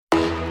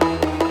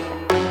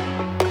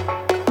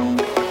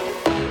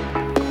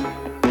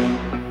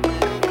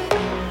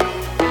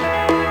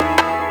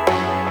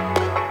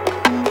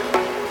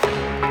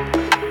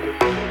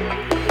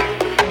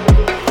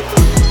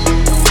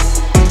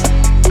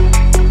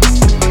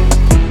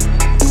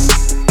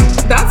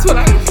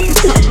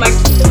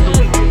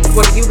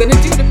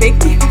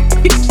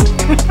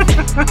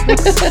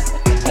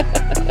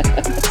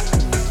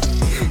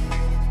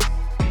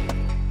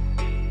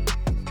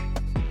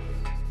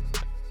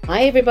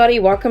everybody.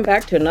 Welcome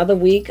back to another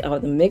week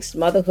of the Mixed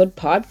Motherhood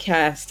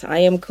Podcast. I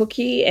am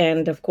Cookie,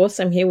 and of course,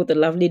 I'm here with the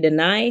lovely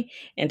Denai.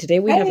 And today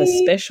we have a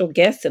Hey. special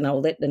guest, and I'll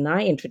let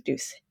Denai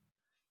introduce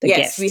the Yes,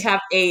 guest. we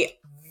have a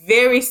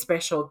very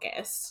special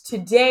guest.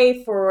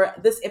 Today, for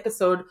this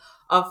episode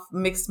of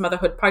Mixed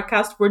Motherhood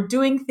Podcast, we're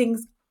doing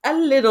things a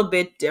little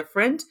bit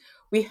different.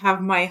 We have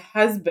my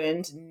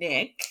husband,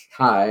 Nick,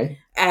 Hi.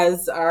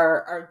 as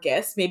our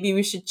guest. Maybe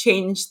we should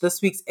change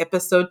this week's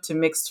episode to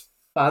Mixed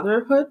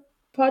Fatherhood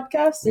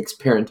Podcast. Mixed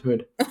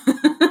parenthood.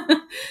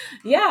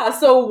 Yeah,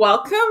 so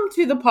welcome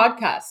to the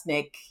podcast,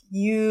 Nick.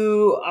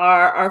 You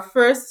are our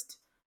first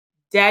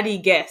daddy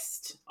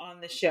guest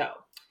on the show.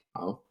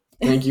 Oh,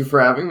 thank you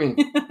for having me.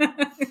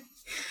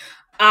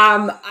 I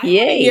want to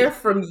Yay. hear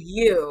from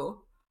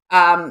you.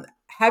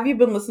 Have you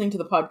been listening to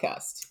the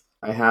podcast?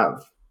 I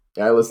have.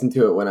 I listen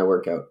to it when I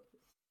work out.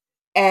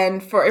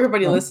 And for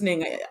everybody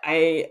listening,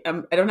 I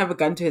don't have a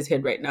gun to his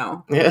head right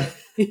now. Yeah.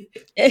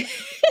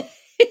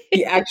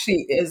 He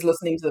actually is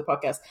listening to the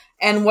podcast.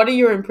 And what are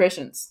your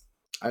impressions?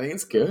 I think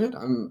it's good.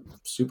 I'm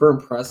super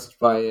impressed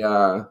by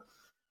the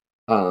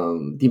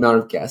amount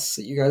of guests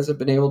that you guys have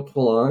been able to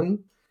pull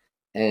on,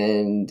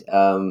 and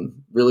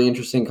really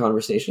interesting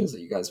conversations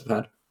that you guys have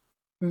had.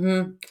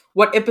 Mm-hmm.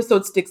 What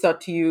episode sticks out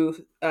to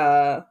you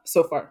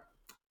so far?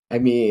 I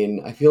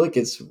mean, I feel like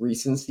it's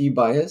recency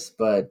bias,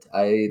 but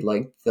I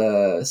liked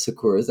the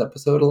Sakura's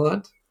episode a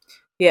lot.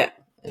 Yeah.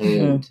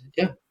 And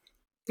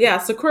Yeah,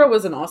 Sakura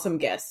was an awesome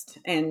guest.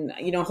 And,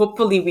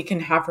 hopefully we can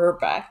have her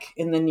back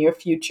in the near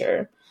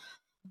future.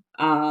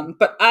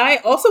 But I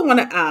also want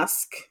to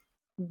ask,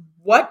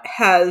 what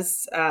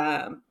has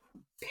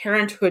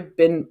parenthood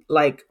been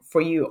like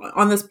for you?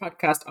 On this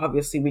podcast,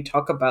 obviously, we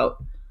talk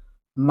about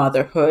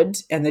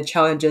motherhood and the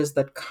challenges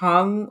that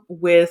come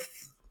with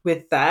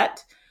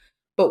that.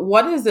 But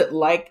what is it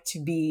like to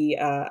be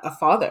a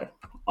father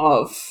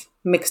of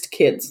mixed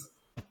kids?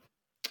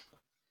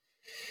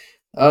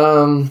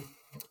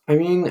 I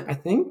mean, I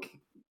think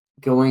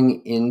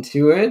going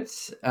into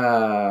it,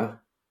 I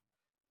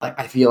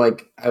feel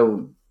like I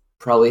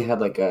probably had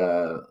like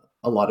a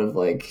lot of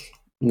like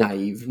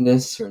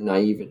naiveness or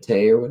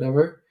naivete or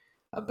whatever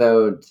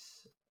about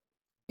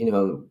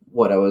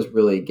what I was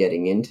really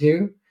getting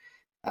into.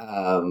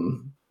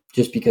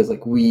 Just because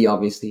like we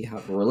obviously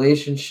have a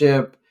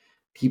relationship,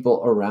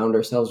 people around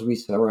ourselves, we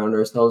surround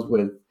ourselves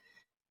with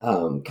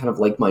kind of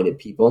like-minded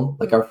people.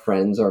 Like our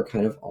friends are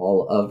kind of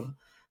all of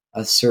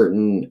a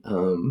certain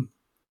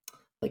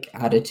like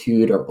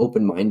attitude or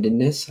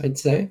open-mindedness, I'd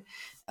say.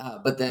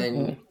 But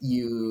then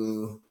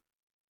you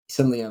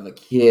suddenly have a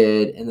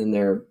kid, and then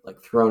they're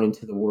like thrown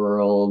into the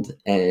world,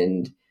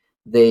 and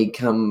they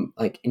come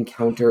like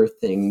encounter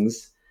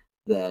things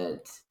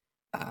that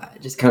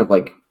just kind of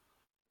like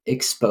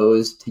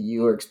exposed to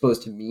you or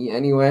exposed to me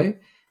anyway.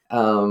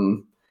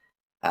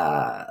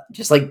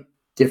 Just like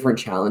different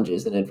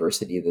challenges and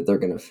adversity that they're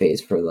going to face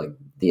for like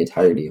the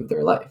entirety of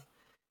their life.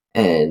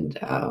 And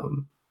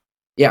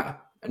yeah,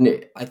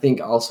 and I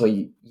think also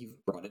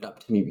you've brought it up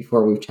to me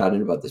before, we've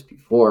chatted about this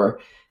before,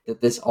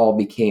 that this all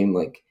became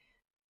like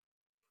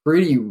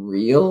pretty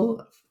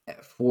real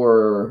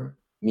for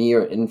me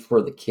and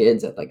for the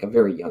kids at like a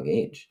very young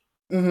age.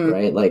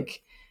 Right?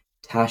 Like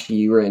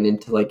Tashi ran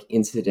into like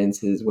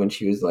incidences when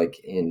she was like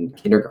in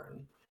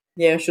kindergarten.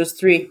 Yeah, she was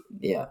 3.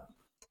 Yeah.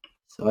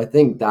 So I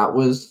think that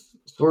was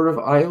sort of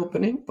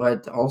eye-opening,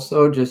 but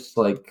also just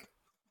like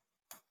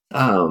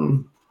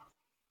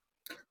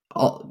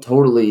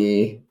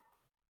totally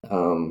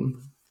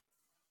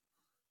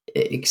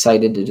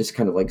excited to just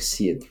kind of like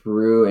see it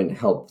through and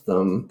help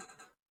them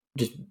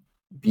just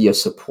be a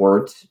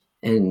support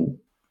and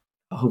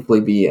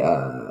hopefully be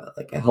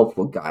like a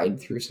helpful guide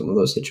through some of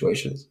those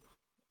situations.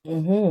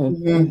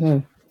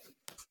 Do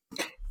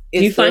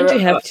you find you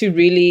have to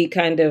really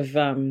kind of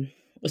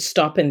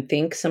stop and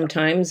think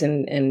sometimes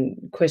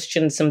and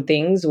question some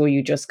things, or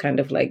you just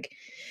kind of like,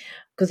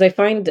 because I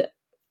find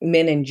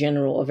men in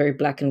general are very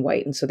black and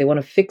white, and so they want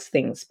to fix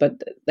things,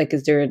 but like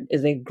is there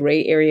a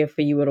gray area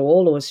for you at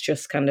all, or it's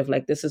just kind of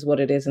like this is what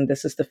it is and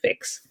this is the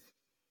fix?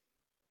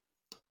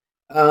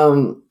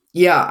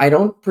 Yeah, I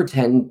don't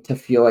pretend to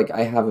feel like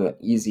I have an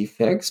easy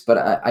fix, but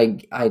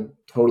I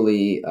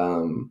totally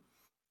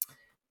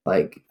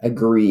like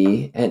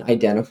agree and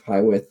identify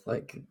with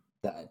like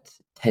that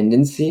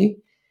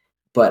tendency,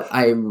 but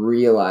I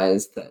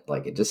realize that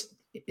like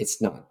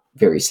it's not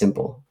very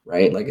simple,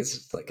 right? Like it's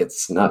just like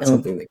it's not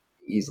something that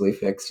can be easily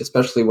fixed,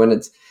 especially when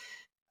it's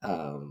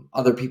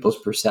other people's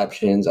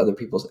perceptions, other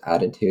people's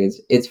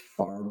attitudes. It's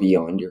far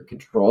beyond your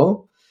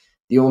control.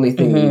 The only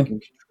thing that you can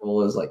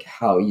control is like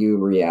how you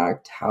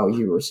react, how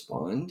you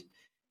respond,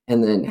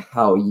 and then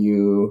how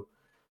you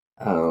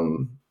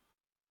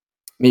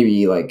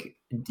maybe like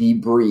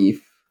debrief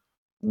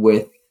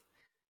with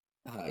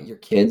your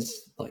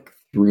kids like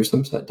through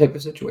some type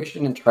of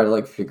situation and try to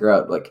like figure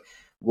out like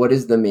what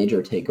is the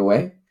major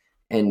takeaway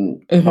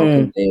and how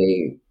can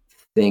they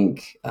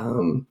think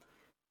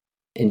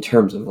in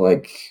terms of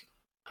like,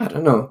 I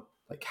don't know,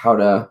 like how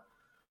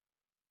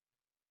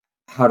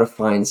how to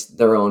find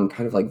their own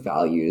kind of like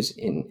values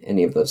in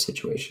any of those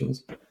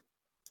situations.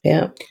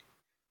 Yeah.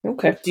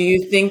 Okay. Do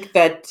you think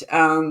that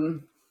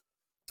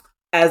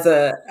as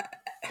a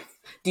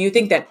do you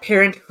think that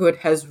parenthood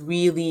has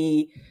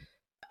really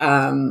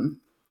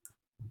um,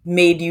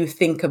 made you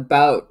think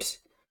about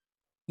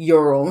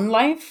your own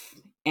life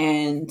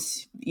and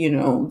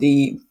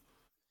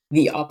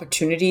the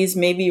opportunities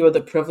maybe or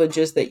the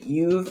privileges that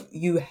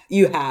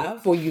you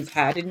have or you've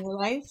had in your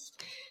life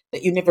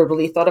that you never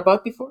really thought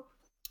about before?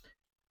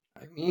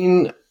 I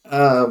mean,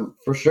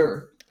 for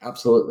sure,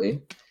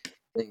 absolutely. I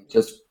think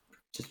just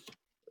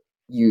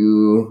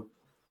you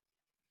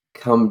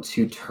come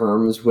to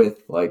terms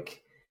with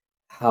like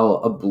how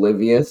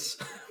oblivious,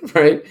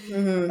 right?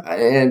 Mm-hmm.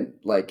 And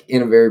like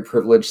in a very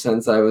privileged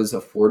sense, I was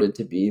afforded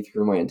to be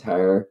through my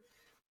entire,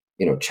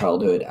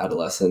 childhood,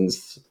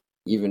 adolescence,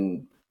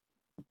 even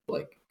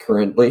like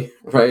currently,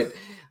 right?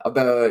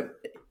 About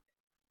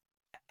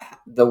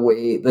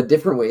the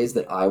different ways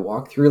that I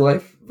walk through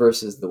life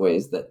versus the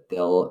ways that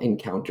they'll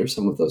encounter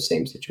some of those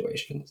same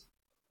situations.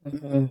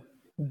 Hmm.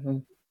 Hmm.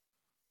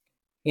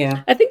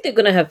 Yeah. I think they're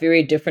going to have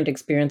very different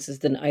experiences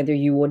than either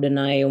you would and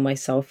I or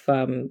myself.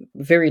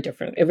 Very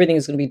different. Everything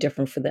is going to be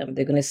different for them.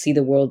 They're going to see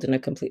the world in a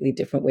completely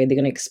different way. They're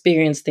going to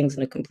experience things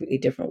in a completely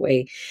different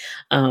way.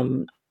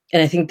 Um,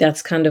 and I think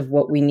that's kind of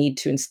what we need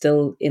to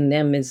instill in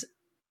them is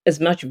as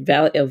much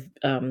value of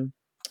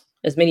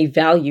as many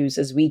values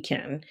as we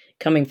can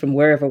coming from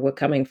wherever we're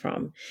coming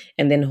from,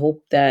 and then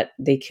hope that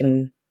they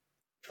can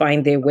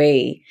find their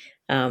way.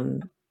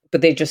 Um,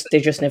 but they're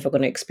just never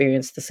going to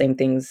experience the same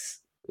things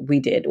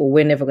we did, or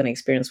we're never going to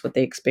experience what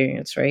they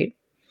experienced, right?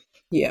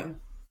 Yeah.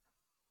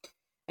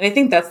 And I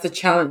think that's the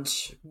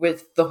challenge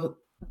with the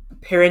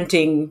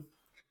parenting.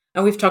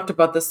 And we've talked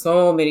about this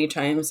so many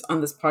times on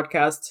this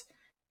podcast,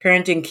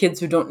 parenting kids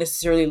who don't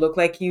necessarily look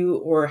like you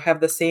or have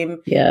the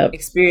same Yeah.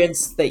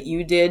 experience that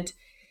you did.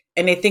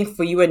 And I think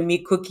for you and me,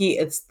 Cookie,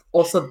 it's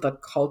also the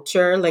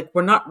culture. Like,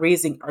 we're not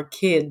raising our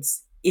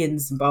kids in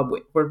Zimbabwe,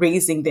 we're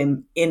raising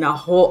them in a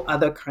whole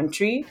other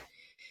country.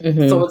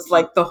 So Hmm. it's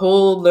like the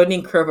whole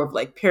learning curve of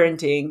like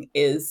parenting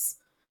is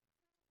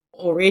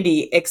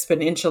already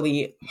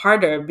exponentially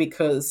harder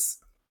because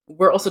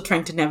we're also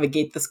trying to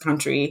navigate this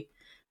country,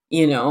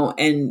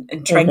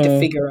 and trying to Hmm.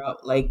 figure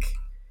out like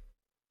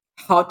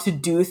how to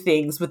do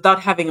things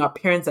without having our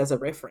parents as a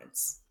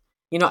reference.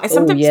 I Oh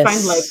sometimes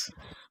find like yes.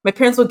 my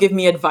parents will give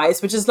me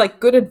advice, which is like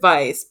good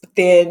advice, but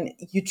then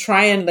you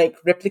try and like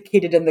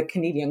replicate it in the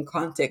Canadian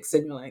context,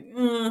 and you're like,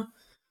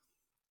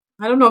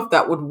 I don't know if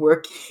that would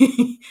work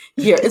here.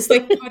 It's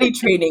like potty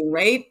training,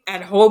 right?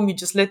 At home, you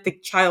just let the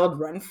child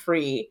run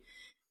free,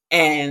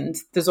 and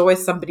there's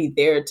always somebody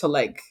there to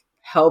like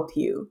help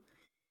you.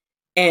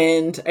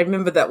 And I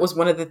remember that was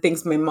one of the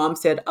things my mom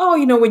said, oh,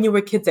 when you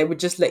were kids, I would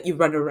just let you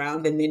run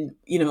around, and then,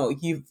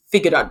 you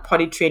figured out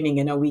potty training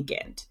in a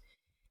weekend.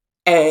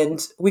 And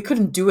we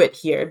couldn't do it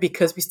here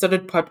because we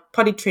started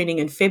potty training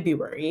in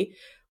February,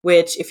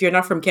 which, if you're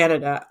not from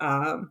Canada,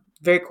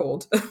 very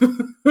cold.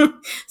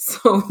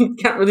 So you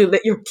can't really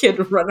let your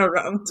kid run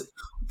around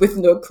with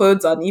no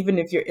clothes on, even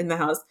if you're in the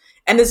house.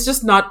 And it's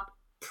just not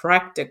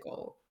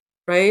practical,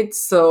 right?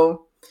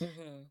 So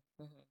Hmm.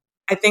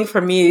 I think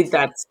for me,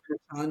 that's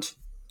a challenge.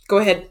 Go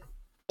ahead.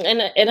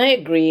 And I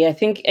agree. I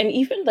think, and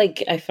even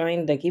like I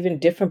find like even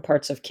different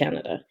parts of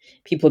Canada,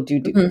 people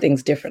do Hmm.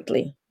 things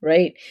differently,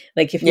 right?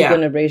 Like if you're Yeah.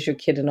 going to raise your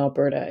kid in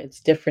Alberta, it's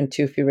different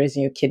too if you're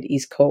raising your kid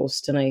East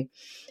Coast.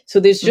 So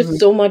there's just Hmm.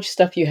 so much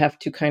stuff you have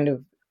to kind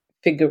of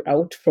figure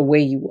out for where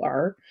you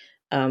are.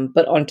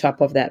 But on top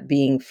of that,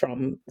 being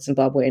from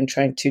Zimbabwe and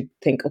trying to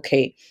think,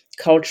 okay,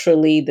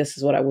 culturally, this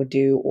is what I would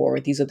do, or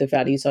these are the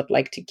values I'd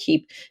like to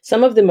keep.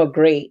 Some of them are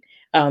great,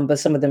 but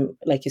some of them,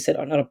 like you said,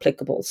 are not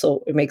applicable.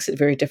 So it makes it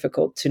very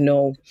difficult to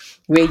know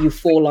where you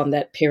fall on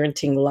that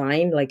parenting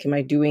line. Like, am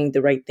I doing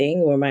the right thing,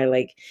 or am I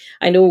like?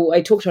 I know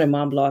I talk to my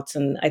mom lots,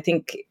 and I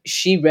think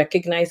she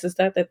recognizes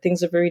that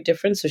things are very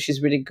different. So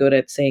she's really good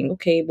at saying,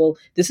 okay, well,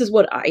 this is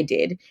what I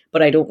did,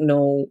 but I don't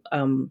know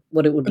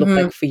what it would look Hmm.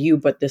 like for you.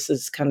 But this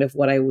is kind of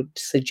what I would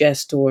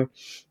suggest, or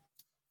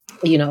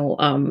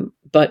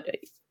but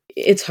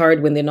it's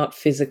hard when they're not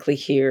physically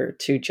here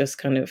to just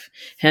kind of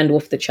hand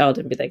off the child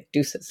and be like,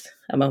 deuces,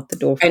 I'm out the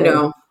door I for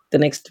know. the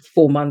next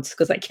 4 months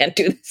because I can't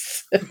do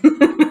this.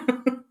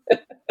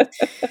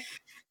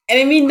 And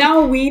I mean,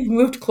 now we've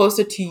moved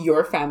closer to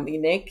your family,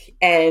 Nick,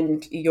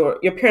 and your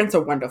parents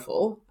are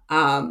wonderful.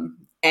 And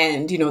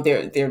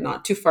they're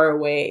not too far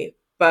away.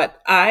 But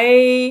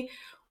I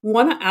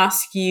want to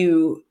ask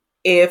you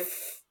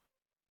if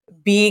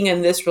being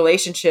in this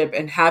relationship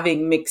and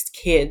having mixed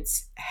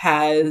kids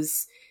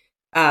has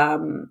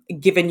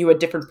given you a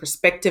different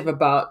perspective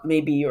about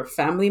maybe your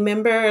family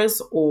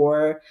members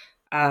or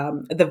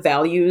the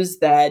values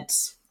that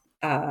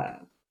uh,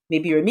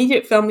 maybe your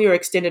immediate family or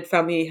extended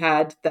family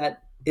had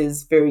that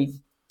is very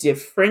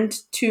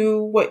different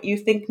to what you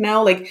think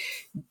now. Like,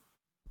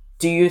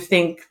 do you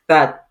think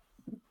that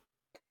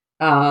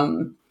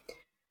um,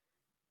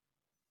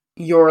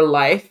 your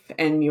life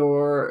and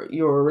your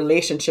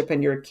relationship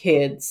and your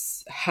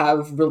kids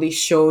have really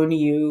shown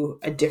you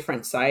a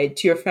different side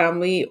to your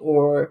family,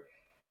 or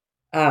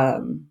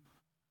um,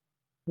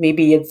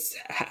 maybe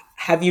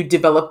have you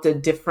developed a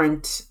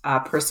different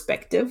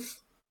perspective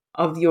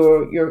of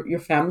your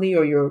family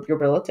or your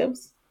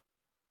relatives?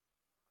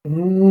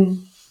 Mm,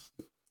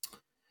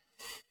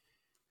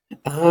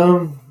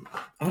 um,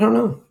 I don't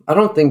know. I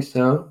don't think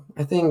so.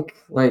 I think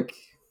like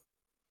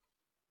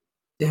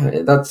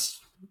yeah, that's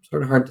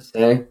sort of hard to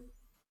say.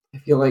 I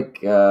feel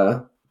like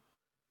I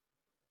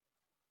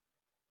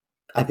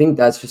think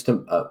that's just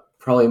a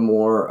probably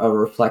more a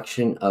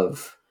reflection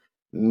of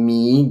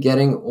me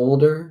getting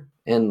older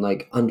and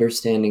like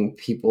understanding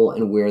people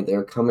and where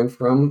they're coming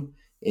from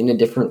in a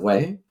different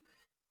way,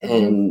 Hmm.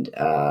 and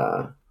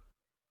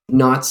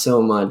not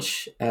so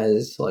much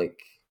as like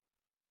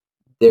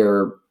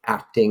they're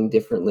acting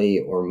differently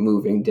or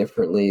moving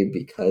differently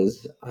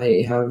because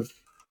I have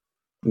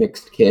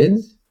mixed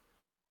kids.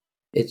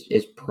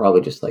 It's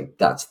probably just like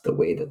that's the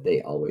way that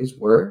they always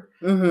were,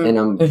 Hmm. and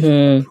I'm just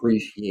Hmm.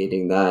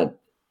 appreciating that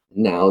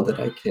now that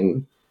I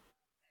can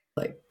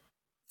like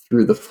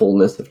through the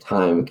fullness of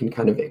time can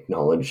kind of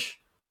acknowledge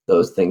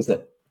those things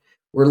that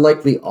were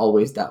likely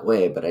always that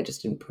way, but I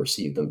just didn't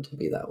perceive them to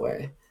be that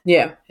way.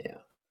 Yeah. Yeah.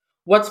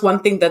 What's one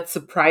thing that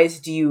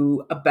surprised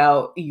you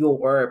about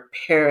your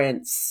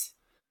parents,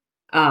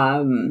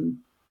 um,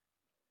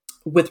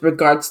 with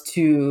regards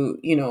to,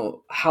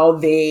 how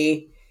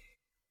they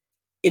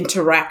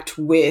interact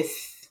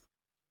with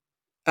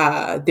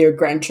their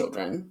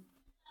grandchildren?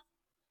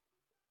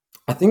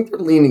 I think they're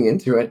leaning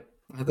into it.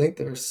 I think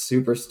they're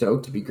super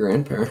stoked to be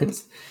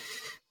grandparents.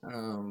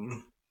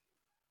 Um,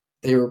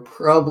 they were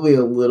probably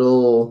a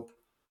little,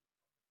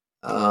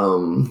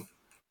 um,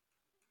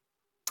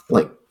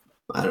 like,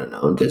 I don't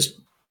know, just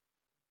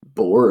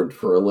bored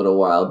for a little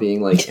while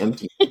being like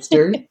empty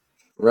nester,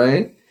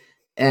 right?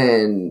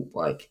 And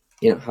like,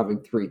 having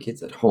three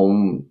kids at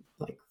home,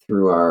 like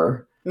through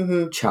our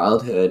Hmm.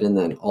 childhood, and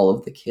then all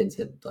of the kids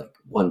had like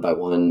one by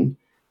one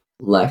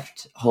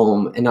left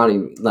home, and not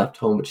even left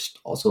home, but just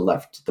also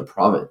left the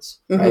province,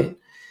 Hmm. right?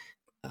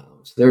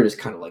 So they're just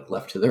kind of like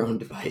left to their own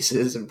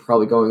devices and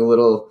probably going a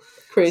little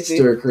Crazy.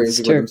 stir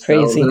crazy with Stir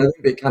themselves. And I crazy.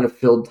 think they kind of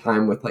filled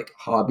time with like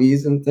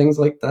hobbies and things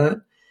like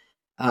that,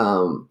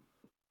 um,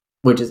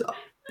 which is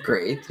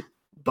great.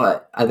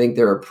 But I think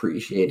they're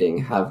appreciating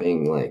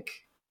having like,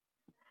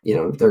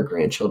 their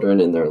grandchildren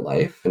in their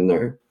life, and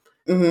they're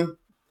Hmm.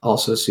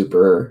 also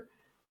super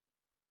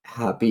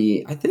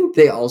happy. I think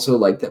they also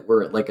like that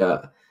we're at like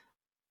a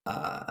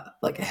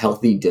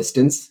healthy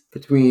distance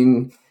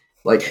between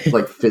like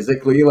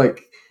physically,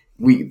 like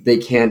they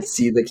can't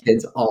see the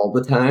kids all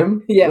the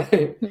time, Yeah.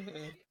 right?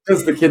 Mhm.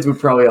 Because the kids would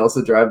probably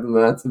also drive them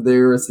nuts if they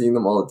were seeing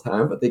them all the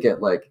time, but they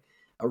get like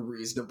a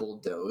reasonable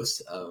dose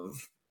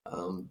of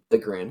the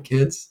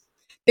grandkids.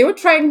 They were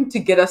trying to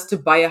get us to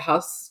buy a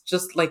house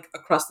just like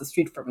across the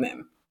street from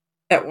them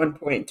at one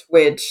point,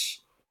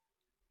 which,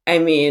 I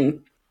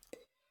mean,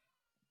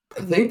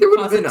 I think there would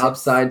have been positives.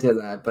 upside to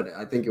that, but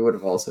I think it would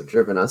have also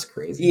driven us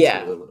crazy too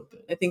Yeah. a little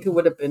bit. I think it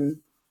would have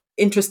been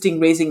interesting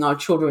raising our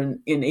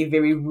children in a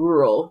very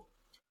rural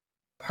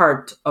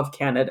part of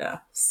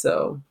Canada.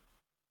 So,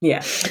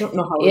 yeah, I don't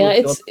know how we Yeah,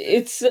 would feel.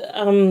 it's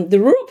the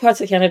rural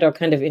parts of Canada are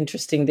kind of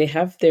interesting. They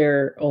have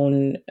their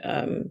own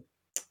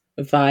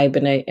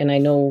vibe, and I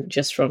know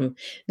just from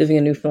living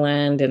in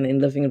Newfoundland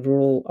and living in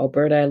rural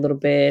Alberta a little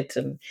bit,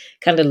 and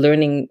kind of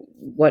learning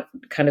what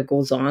kind of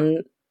goes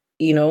on,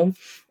 you know.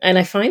 And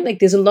I find like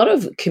there's a lot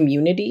of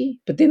community,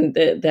 but then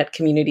that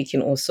community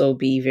can also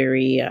be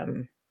very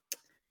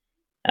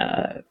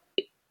uh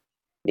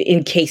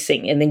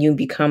encasing, and then you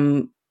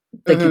become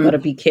like you got to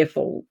Hmm. be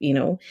careful,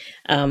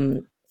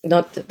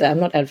 not that I'm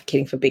not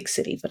advocating for big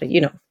city, but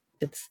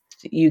it's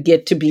you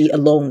get to be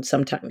alone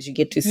sometimes, you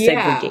get to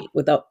Yeah, segregate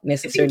without I think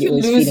necessarily you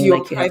always lose feeling your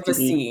like you have to be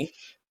privacy.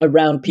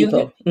 around You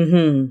people.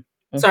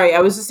 Sorry, I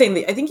was just saying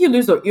that I think you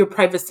lose your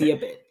privacy a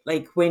bit,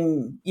 like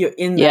when you're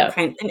in that Yeah.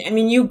 kind. And I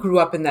mean, you grew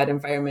up in that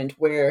environment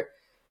where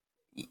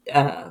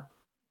uh,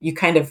 you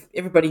kind of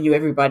everybody knew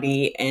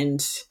everybody, and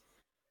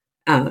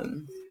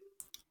um,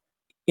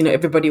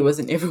 everybody was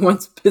in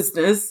everyone's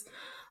business.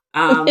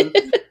 Um,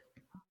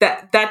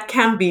 that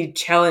can be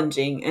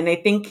challenging, and I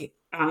think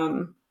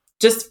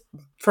just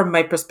from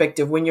my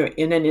perspective, when you're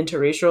in an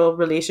interracial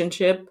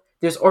relationship,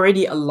 there's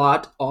already a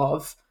lot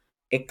of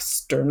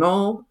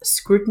external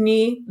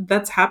scrutiny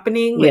that's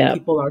happening. Like Yeah.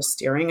 people are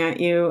staring at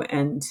you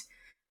and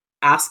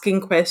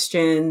asking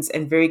questions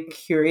and very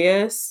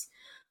curious.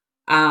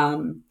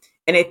 Um,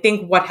 and I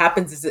think what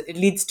happens is it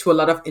leads to a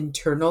lot of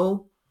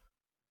internal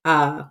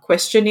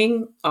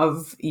questioning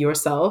of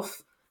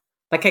yourself.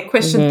 Like I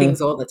question Hmm.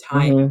 things all the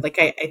time. Hmm. Like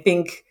I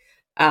think,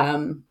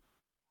 um,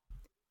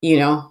 you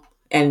know,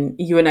 and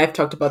you and I have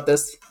talked about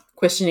this,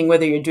 questioning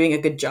whether you're doing a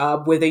good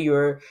job, whether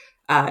you're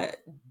uh,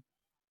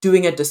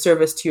 doing a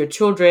disservice to your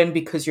children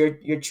because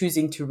you're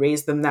choosing to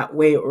raise them that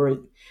way, or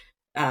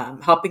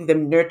helping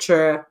them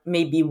nurture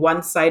maybe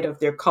one side of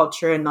their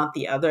culture and not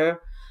the other.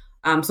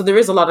 So there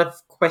is a lot of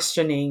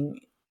questioning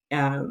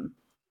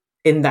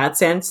in that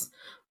sense.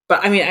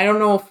 But I mean, I don't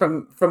know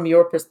from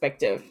your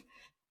perspective,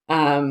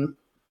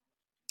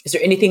 is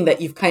there anything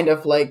that you've kind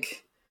of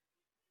like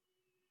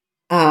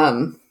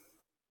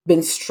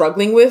been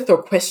struggling with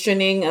or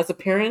questioning as a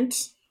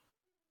parent,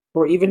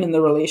 or even in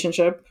the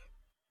relationship?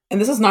 And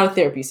this is not a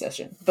therapy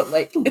session, but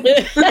like, feel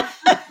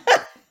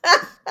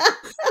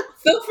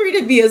free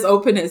to be as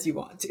open as you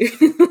want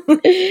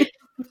to.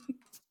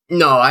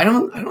 No, I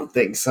don't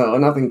think so.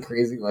 Nothing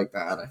crazy like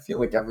that. I feel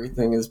like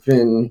everything has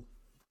been,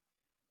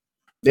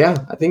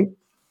 yeah, I think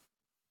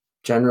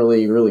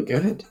generally really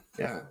good.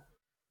 Yeah.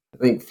 I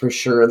think for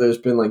sure there's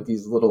been like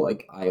these little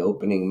like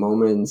eye-opening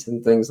moments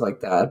and things like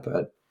that,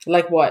 but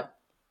Like what?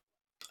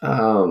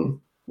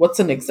 um What's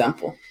an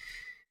example?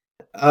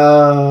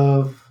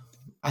 uh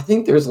I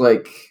think there's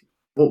like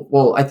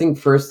I think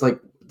first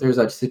like there's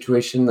that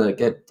situation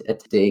like at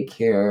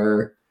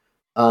daycare,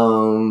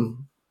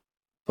 um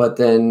but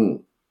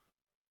then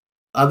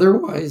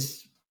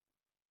otherwise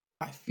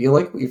I feel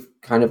like we've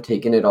kind of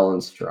taken it all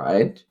in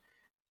stride,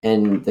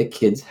 and the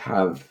kids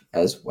have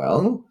as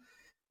well.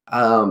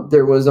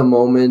 There was a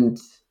moment,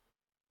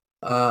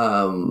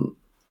 um,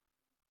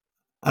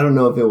 I don't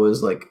know if it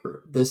was like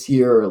this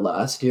year or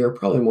last year,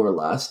 probably more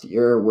last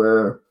year,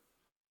 where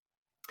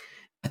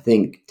I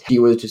think he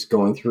was just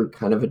going through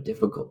kind of a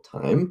difficult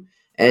time,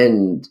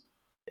 and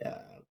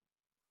uh,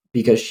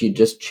 because she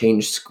just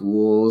changed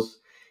schools,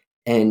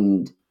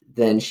 and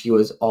then she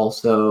was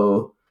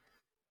also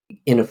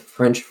in a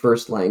French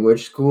first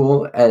language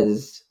school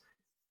as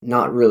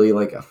not really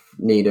like a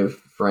native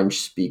French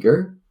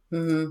speaker.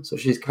 Mm-hmm. So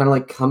she's kind of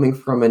like coming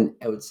from an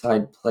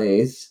outside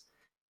place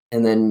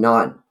and then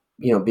not,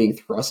 being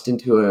thrust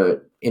into a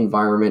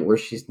environment where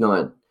she's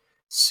not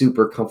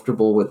super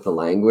comfortable with the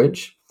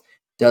language.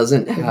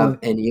 Doesn't have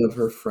any of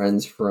her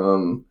friends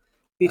from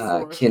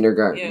Before.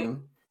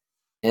 kindergarten,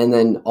 and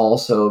then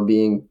also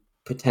being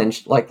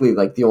likely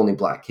like the only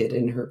black kid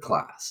in her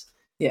class.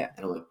 Yeah.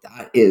 And I'm like,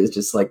 that is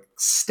just like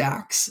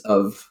stacks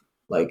of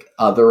like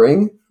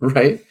othering,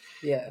 right?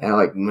 Yeah. And I'm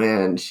like,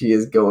 man, she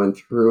is going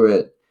through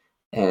it.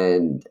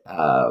 And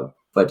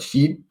but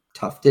she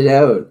toughed it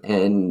out,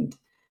 and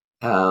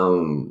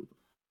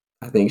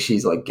I think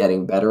she's like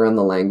getting better on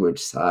the language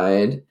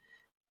side,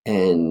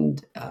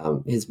 and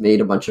has made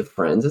a bunch of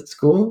friends at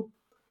school.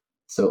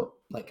 So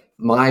like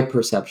my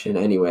perception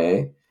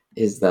anyway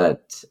is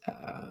that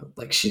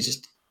like she's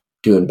just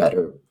doing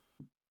better,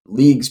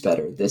 leagues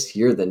better this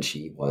year than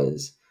she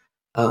was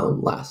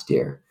last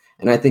year.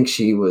 And I think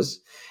she was,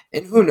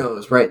 and who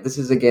knows, right? This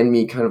is again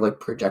me kind of like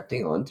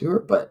projecting onto her,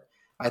 but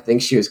I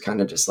think she was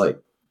kind of just like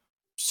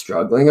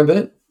struggling a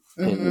bit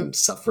and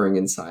suffering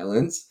in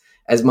silence,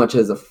 as much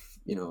as a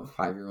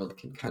 5-year-old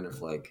can kind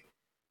of like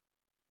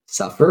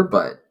suffer,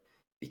 but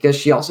because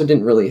she also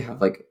didn't really have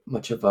like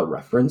much of a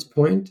reference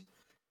point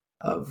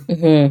of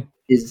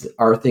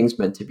are things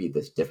meant to be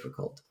this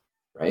difficult,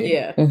 right?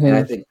 Yeah. And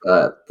I think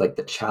like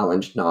the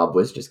challenge knob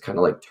was just kind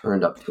of like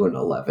turned up to an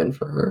 11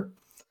 for her.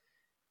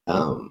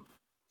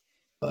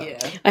 But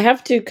Yeah. I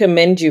have to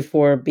commend you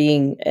for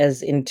being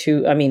as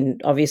into, I mean,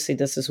 obviously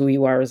this is who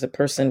you are as a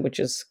person, which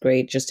is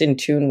great, just in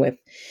tune with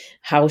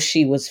how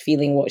she was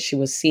feeling, what she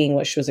was seeing,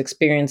 what she was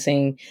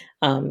experiencing,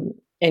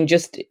 and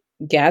just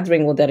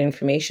gathering all that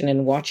information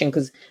and watching,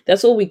 because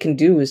that's all we can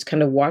do is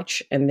kind of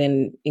watch and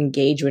then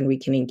engage when we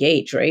can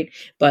engage, right?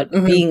 But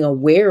being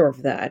aware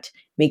of that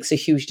makes a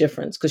huge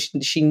difference, because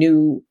she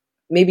knew,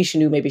 maybe she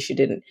knew, maybe she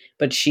didn't,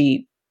 but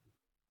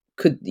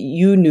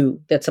you knew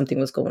that something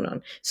was going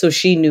on. So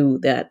she knew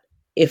that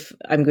if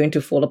I'm going to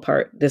fall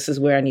apart, this is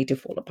where I need to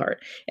fall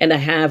apart. And I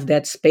have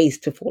that space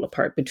to fall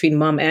apart between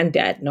mom and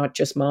dad, not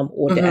just mom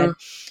or dad.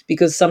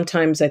 Because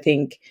sometimes I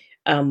think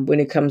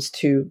when it comes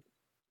to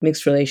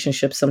mixed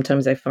relationships,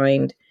 sometimes I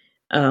find,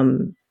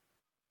 and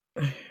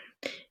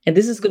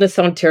this is going to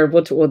sound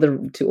terrible to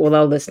all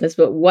our listeners,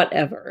 but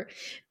whatever,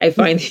 I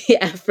find the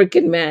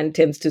African man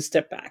tends to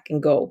step back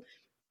and go,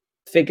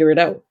 figure it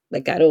out.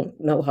 Like, I don't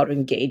know how to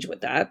engage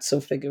with that, so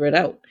figure it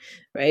out,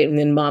 right? And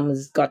then mom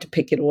has got to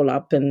pick it all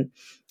up, and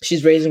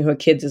she's raising her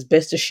kids as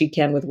best as she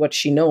can with what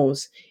she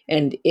knows.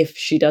 And if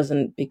she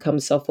doesn't become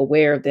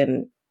self-aware,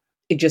 then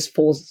it just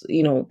falls,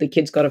 the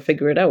kids got to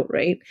figure it out,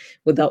 right?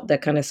 Without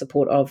that kind of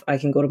support of, I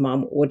can go to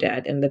mom or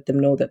dad and let them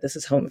know that this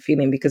is how I'm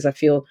feeling. Because I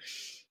feel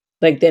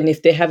like then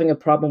if they're having a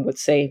problem with,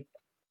 say,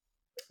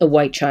 a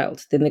white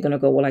child, then they're going to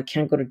go, well, I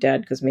can't go to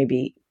dad because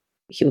maybe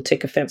he'll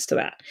take offense to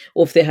that.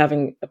 Or if they're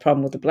having a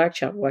problem with a black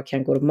child, well, I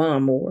can't go to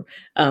mom, or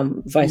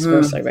vice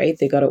versa, right?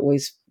 They got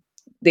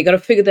to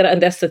figure that out.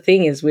 And that's the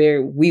thing, is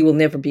where we will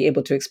never be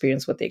able to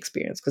experience what they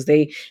experience, because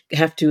they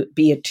have to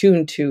be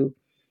attuned to,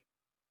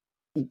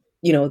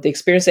 the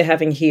experience they're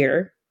having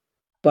here,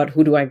 but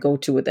who do I go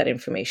to with that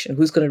information?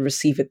 Who's going to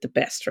receive it the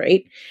best,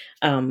 right?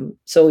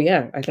 So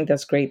yeah, I think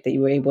that's great that you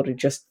were able to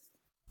just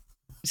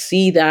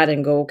see that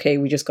and go, okay,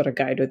 we just got to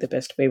guide her the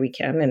best way we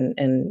can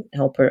and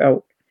help her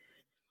out.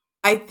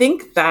 I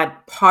think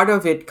that part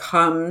of it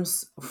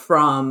comes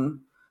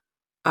from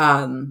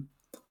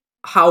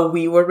how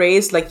we were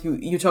raised. Like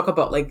you talk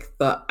about like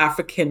the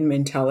African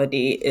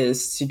mentality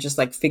is to just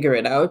like figure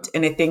it out,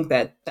 and I think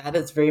that that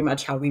is very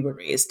much how we were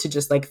raised, to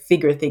just like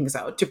figure things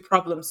out, to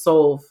problem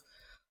solve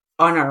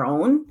on our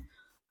own.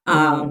 Mm-hmm.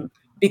 um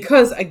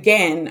because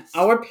again,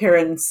 our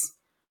parents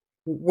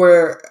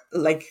were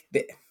like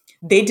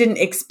they didn't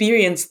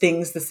experience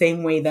things the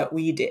same way that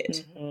we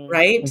did, Mm-hmm.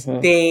 right? Mm-hmm.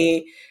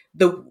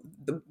 The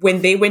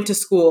when they went to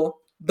school,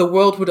 the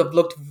world would have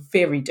looked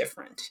very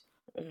different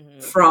Mm-hmm.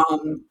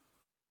 from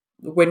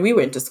when we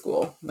went to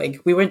school.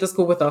 Like we went to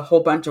school with a whole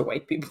bunch of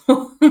white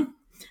people,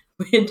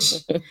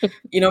 which,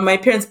 my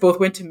parents both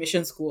went to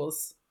mission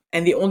schools,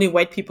 and the only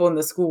white people in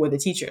the school were the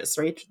teachers,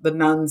 right? The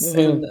nuns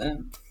Mm-hmm.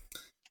 and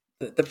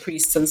the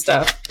priests and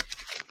stuff.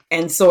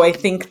 And so I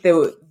think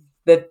the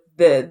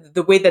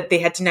way that they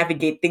had to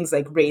navigate things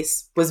like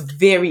race was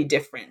very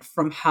different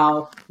from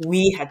how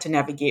we had to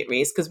navigate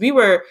race, because we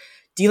were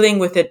dealing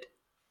with it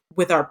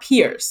with our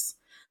peers,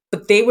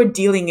 but they were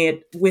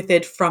dealing with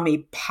it from a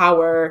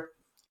power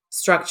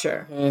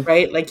structure, Mm-hmm.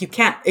 right? Like you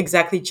can't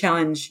exactly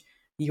challenge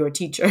your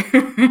teacher,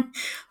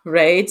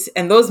 right?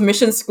 And those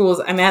mission schools,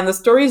 I mean, the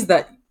stories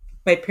that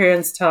my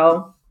parents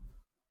tell,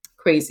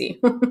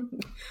 crazy.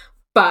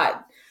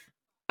 But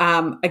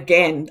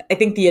again, I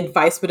think the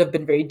advice would have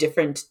been very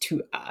different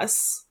to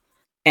us.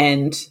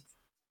 And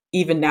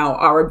even now,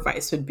 our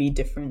advice would be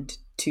different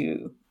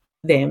to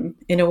them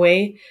in a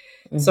way.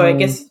 So I Mm-hmm.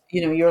 guess,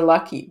 you're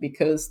lucky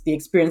because the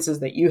experiences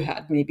that you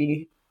had,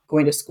 maybe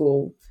going to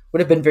school, would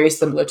have been very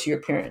similar to your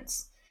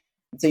parents.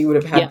 So you would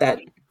have had Yeah.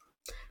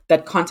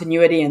 that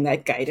continuity and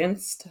that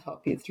guidance to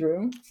help you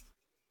through.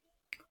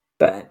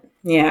 But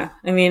yeah,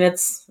 I mean,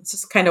 it's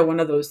just kind of one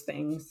of those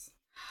things.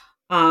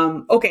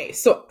 Okay,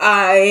 so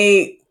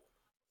I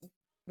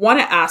want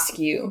to ask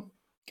you,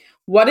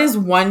 what is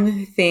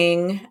one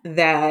thing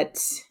that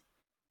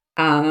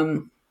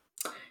um,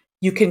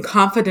 you can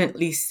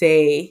confidently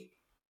say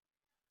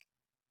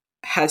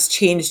has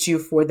changed you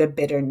for the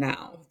better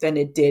now than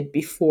it did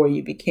before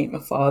you became a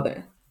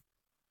father?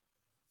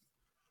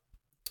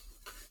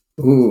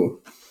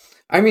 Ooh.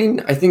 I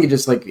mean, I think it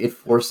just like it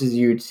forces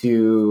you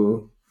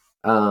to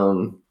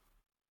um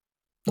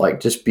like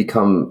just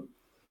become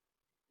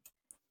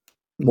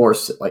more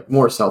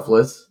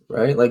selfless,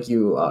 right? Like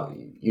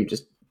you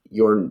just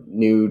your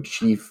new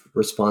chief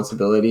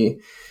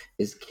responsibility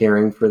is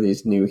caring for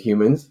these new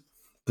humans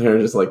that are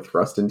just like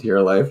thrust into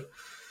your life,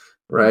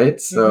 right?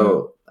 Mm-hmm.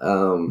 So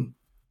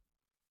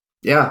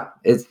yeah,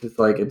 it's just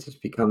like it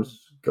just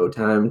becomes go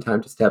time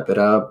to step it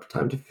up,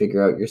 time to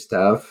figure out your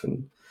stuff,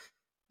 and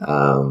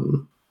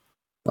um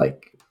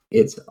like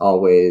it's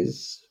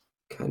always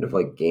kind of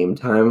like game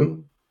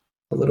time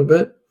a little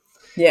bit.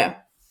 Yeah,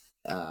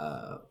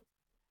 uh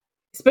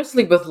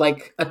especially with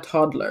like a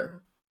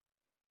toddler,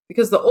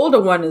 because the older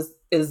one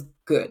is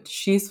good,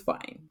 she's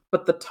fine,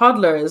 but the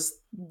toddler is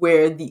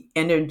where the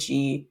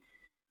energy,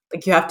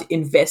 like you have to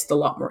invest a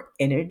lot more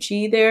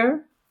energy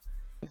there.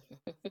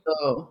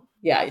 So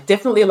yeah,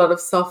 definitely a lot of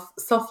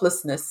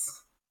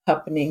selflessness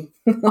happening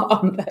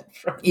on that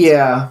front.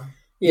 yeah,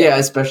 yeah, Yeah.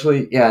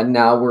 especially yeah,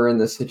 now we're in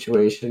this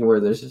situation where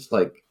there's just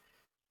like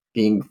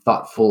being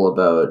thoughtful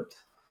about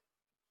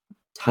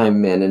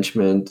time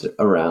management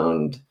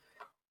around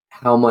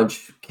how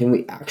much can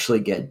we actually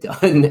get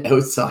done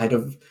outside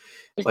of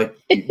like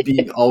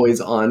being always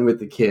on with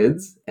the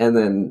kids, and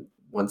then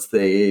once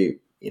they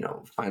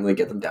finally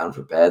get them down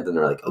for bed, then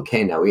they're like,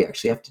 okay, now we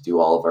actually have to do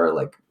all of our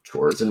like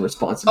chores and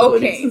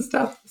responsibilities and Okay.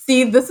 stuff.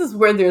 See, this is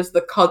where there's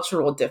the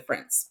cultural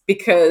difference,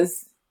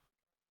 because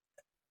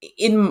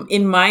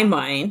in my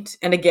mind,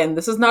 and again,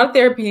 this is not a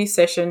therapy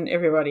session,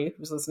 everybody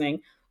who's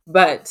listening,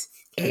 but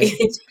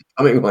It's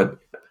becoming one.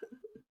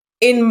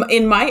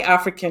 in my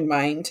African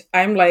mind,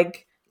 I'm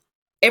like,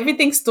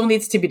 everything still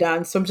needs to be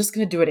done, so I'm just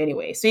gonna do it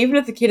anyway. So even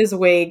if the kid is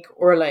awake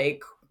or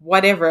like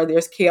whatever,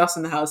 there's chaos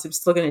in the house, I'm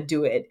still gonna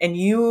do it. And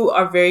you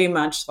are very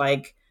much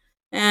like,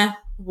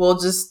 we'll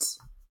just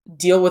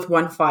deal with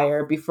one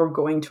fire before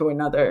going to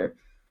another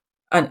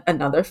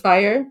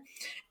fire.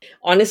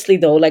 Honestly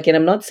though, like, and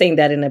I'm not saying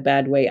that in a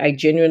bad way, I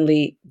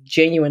genuinely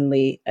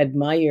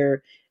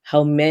admire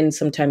how men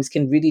sometimes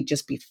can really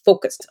just be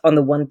focused on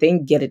the one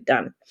thing, get it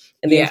done,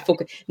 and then Yeah,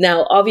 focus.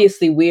 Now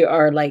obviously we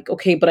are like,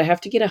 okay, but I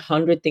have to get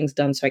 100 things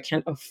done, so I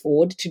can't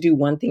afford to do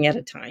one thing at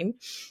a time.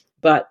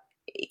 But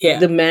yeah.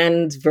 the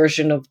man's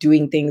version of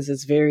doing things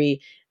is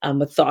very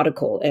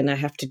methodical, and I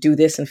have to do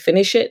this and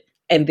finish it,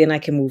 and then I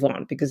can move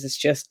on, because it's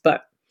just,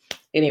 but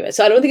anyway,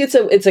 so I don't think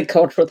it's a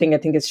cultural thing. I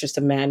think it's just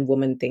a man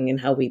woman thing and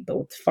how we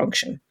both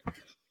function.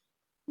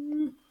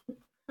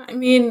 I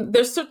mean,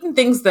 there's certain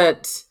things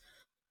that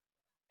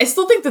I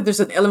still think that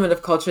there's an element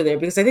of culture there,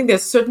 because I think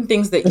there's certain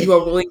things that you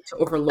are willing to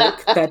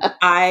overlook that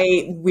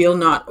I will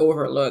not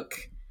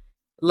overlook.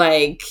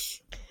 Like,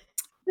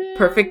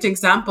 perfect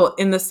example,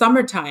 in the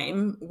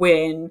summertime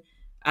when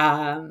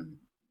um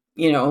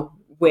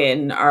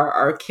when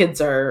our kids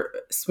are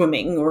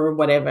swimming or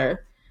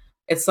whatever,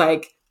 it's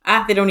like,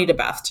 they don't need a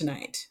bath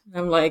tonight. And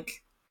I'm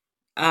like,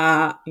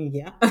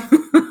 yeah.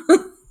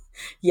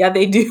 Yeah,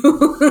 they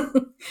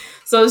do.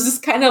 So it's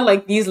just kind of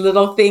like these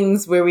little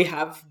things where we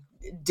have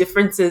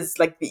differences,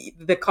 like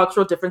the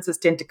cultural differences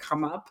tend to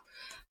come up,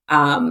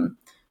 um,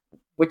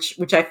 which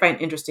I find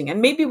interesting.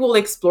 And maybe we'll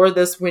explore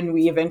this when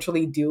we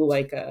eventually do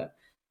like a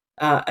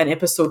an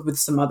episode with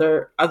some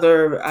other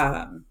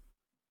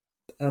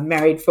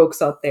married folks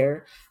out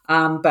there.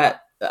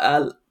 But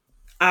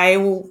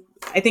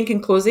I think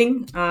in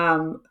closing,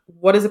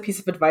 what is a piece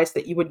of advice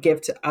that you would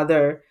give to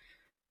other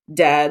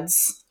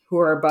dads who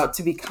are about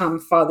to become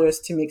fathers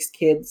to mixed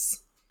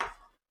kids,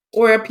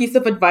 or a piece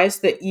of advice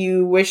that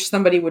you wish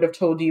somebody would have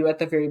told you at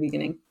the very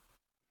beginning?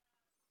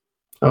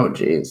 Oh,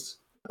 geez.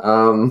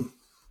 Um,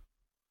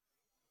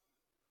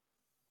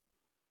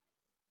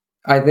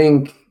 I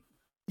think,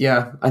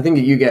 yeah, I think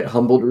you get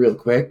humbled real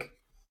quick.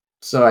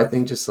 So I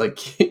think just like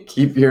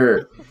keep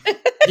your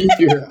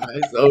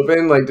eyes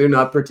open. Like, do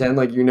not pretend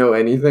like you know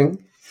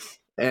anything,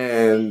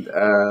 and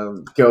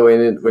go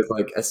in it with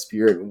like a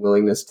spirit and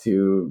willingness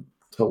to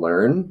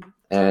learn.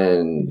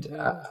 And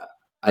Mhm.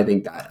 I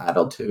think that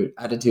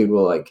attitude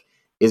will like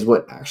is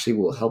what actually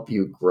will help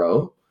you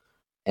grow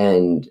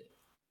and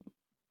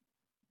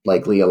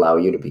likely allow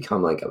you to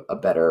become like a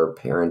better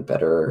parent,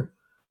 better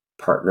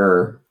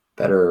partner,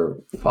 better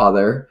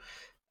father,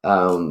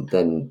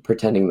 than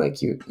pretending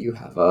like you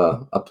have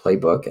a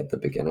playbook at the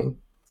beginning.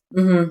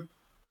 Mm-hmm.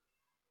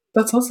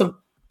 That's awesome.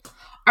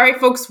 All right,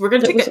 folks, we're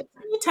going to That take a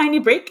was tiny, tiny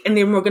break, and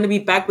then we're going to be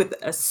back with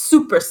a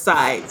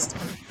supersized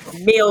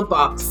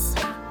mailbox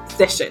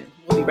session.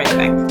 We'll be right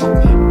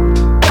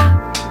back.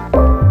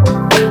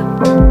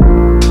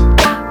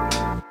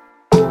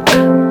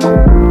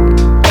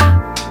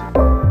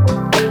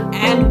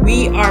 And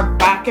we are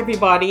back,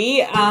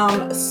 everybody.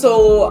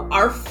 So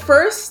our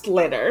first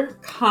letter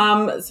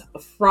comes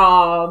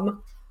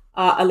from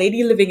a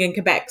lady living in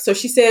Quebec. So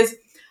she says,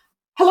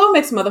 "Hello,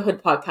 Mixed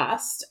Motherhood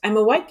Podcast. I'm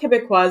a white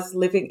Quebecoise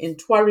living in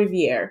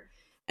Trois-Rivières,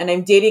 and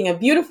I'm dating a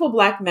beautiful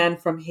black man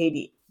from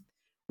Haiti.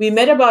 We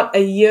met about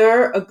a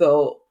year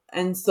ago,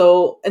 and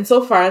so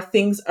far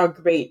things are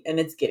great, and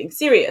it's getting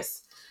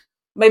serious.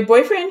 My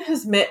boyfriend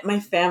has met my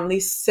family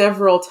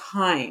several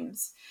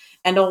times,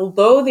 and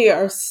although they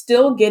are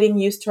still getting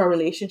used to our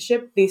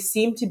relationship, they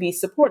seem to be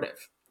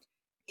supportive.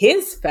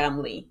 His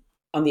family,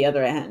 on the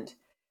other hand,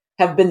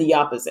 have been the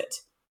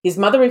opposite. His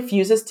mother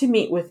refuses to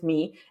meet with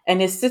me, and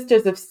his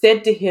sisters have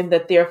said to him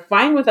that they're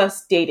fine with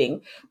us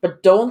dating,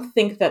 but don't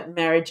think that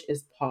marriage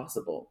is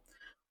possible.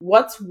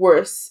 What's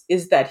worse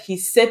is that he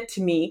said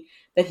to me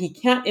that he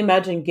can't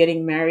imagine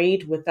getting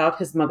married without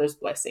his mother's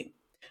blessing.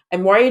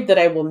 I'm worried that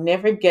I will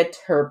never get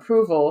her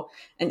approval,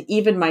 and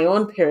even my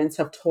own parents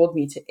have told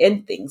me to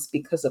end things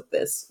because of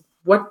this.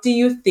 What do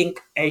you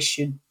think I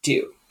should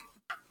do?"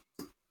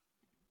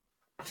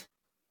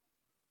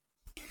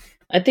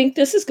 I think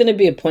this is going to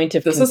be a point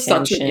of This is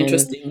such an contention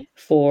interesting.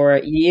 for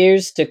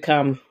years to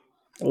come.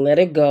 Let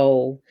it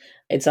go.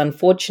 It's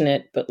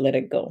unfortunate, but let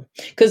it go.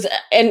 Because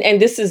and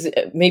this is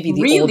maybe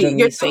the older Really? me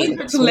You're telling saying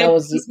her to this. When I let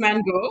was this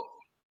man go?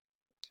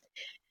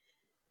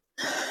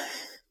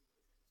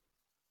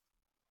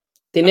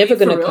 they're Are never you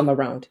going for to come real?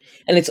 around,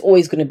 and it's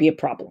always going to be a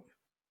problem.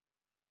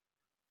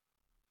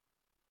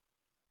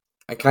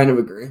 I kind of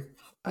agree.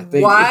 I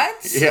think,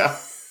 What? yeah,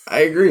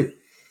 I agree.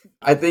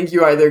 I think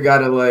you either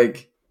gotta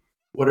like,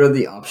 what are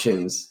the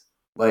options?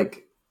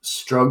 Like,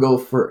 struggle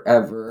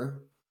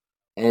forever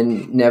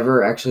and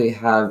never actually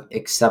have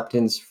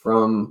acceptance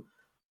from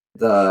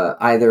the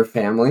either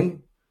family,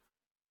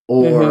 Hmm.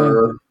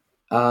 or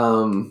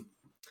um,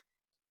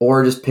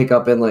 or just pick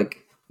up and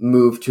like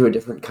move to a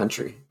different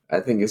country. I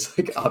think is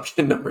like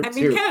option number I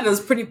mean, two. Canada's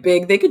pretty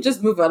big. They could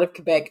just move out of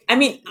Quebec. I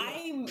mean,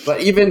 I.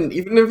 But even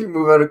if you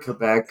move out of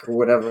Quebec or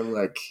whatever,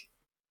 like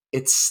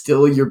it's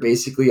still you're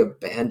basically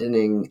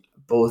abandoning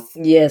both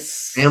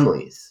Yes.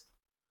 families.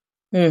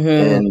 Hmm.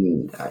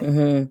 And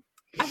Hmm.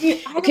 I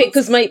mean, I Okay, don't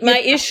because see my it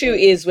that issue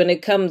way. is when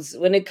it comes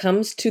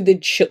to the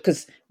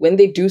because when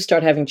they do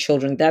start having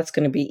children, that's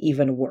going to be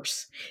even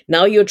worse.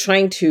 Now you're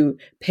trying to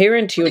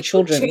parent But your it could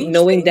children, change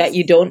knowing that things.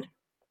 you don't.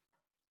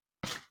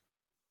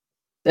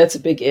 That's a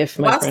big if,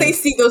 my Once they friend.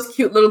 see those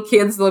cute little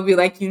kids, they'll be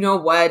like, you know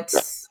what?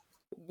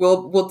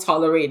 We'll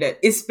tolerate it.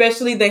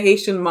 Especially the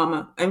Haitian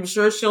mama. I'm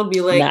sure she'll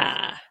be like,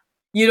 Nah,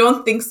 you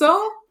don't think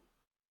so?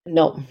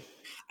 no.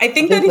 I I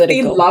think that think if let it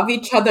they go. love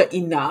each other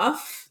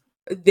enough,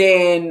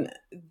 then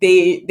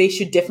they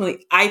should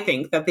definitely. I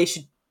think that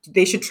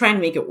they should try and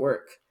make it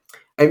work.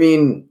 I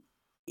mean,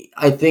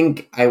 I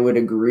think I would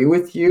agree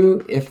with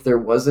you if there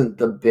wasn't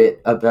the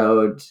bit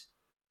about,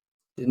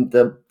 didn't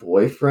the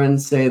boyfriend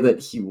say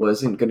that he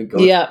wasn't going to go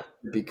Yeah,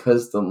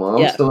 because the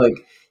mom? yeah. So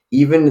like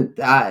even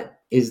that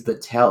is the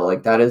tell,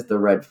 like that is the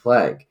red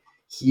flag.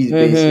 He's Hmm.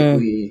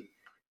 basically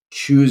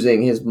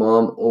choosing his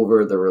mom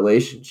over the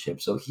relationship.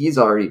 So he's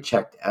already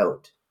checked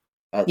out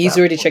at He's that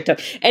already point. checked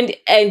out. And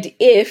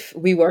if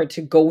we were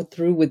to go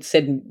through with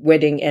said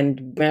wedding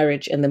and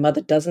marriage, and the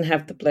mother doesn't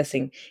have the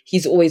blessing,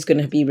 he's always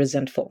going to be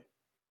resentful.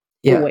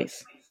 Yeah.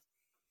 Always.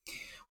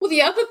 Well,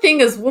 the other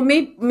thing is, well,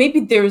 maybe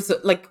there's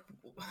like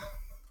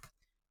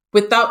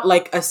without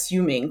like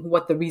assuming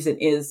what the reason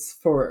is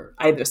for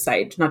either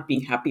side not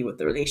being happy with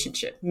the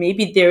relationship.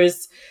 Maybe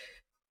there's,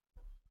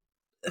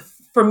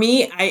 for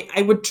me,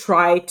 I would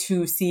try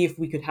to see if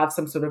we could have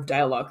some sort of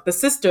dialogue. The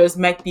sisters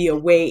might be a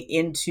way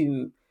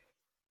into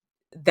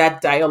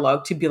that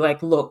dialogue to be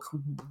like, look,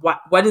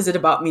 what is it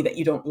about me that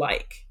you don't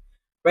like?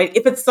 Right?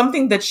 If it's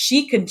something that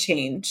she can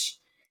change,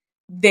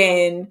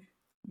 then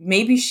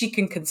maybe she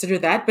can consider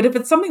that. But if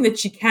it's something that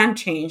she can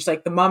change,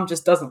 like the mom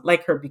just doesn't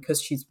like her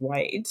because she's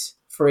white,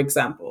 for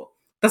example,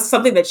 that's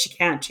something that she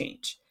can't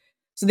change.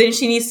 So then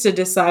she needs to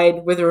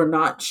decide whether or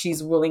not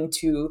she's willing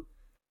to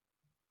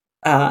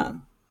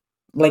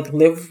like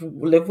live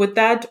with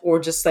that, or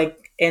just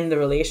like end the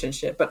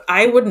relationship. But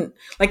I wouldn't,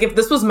 like, if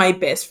this was my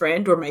best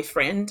friend or my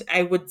friend,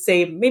 I would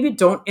say maybe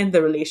don't end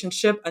the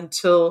relationship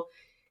until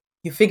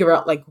you figure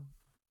out like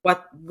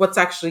what's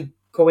actually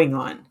going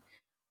on.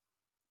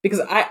 Because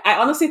I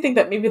honestly think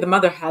that maybe the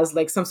mother has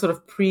like some sort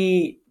of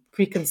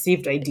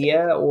preconceived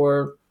idea,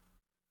 or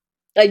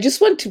I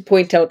just want to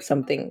point out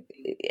something.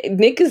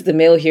 Nick is the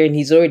male here, and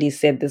he's already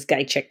said this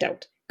guy checked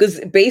out. Because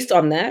based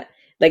on that,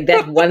 like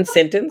that one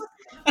sentence,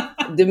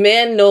 the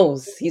man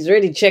knows he's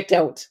already checked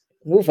out.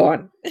 Move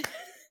on.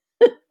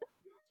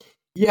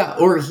 Yeah,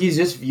 or he's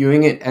just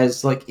viewing it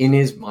as like in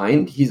his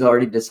mind, he's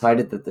already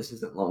decided that this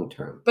isn't long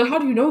term. But how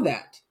do you know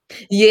that?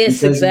 Yes,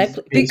 Because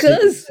exactly. he's basically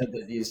Because said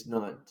that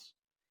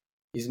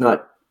he's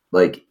not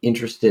like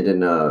interested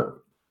in a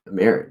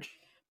marriage.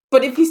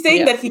 But if he's saying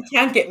Yeah. that he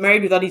can't get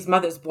married without his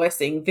mother's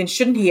blessing, then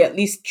shouldn't he at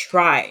least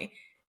try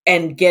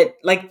and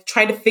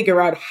try to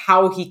figure out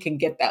how he can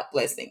get that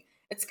blessing?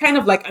 It's kind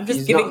of like, I'm just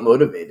He's giving, not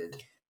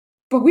motivated.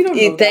 but we don't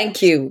know. thank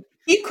that. you.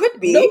 He could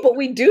be. No, but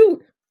we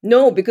do.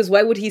 No, because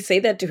why would he say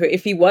that to her?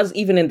 If he was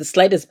even in the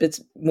slightest bit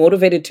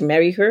motivated to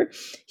marry her,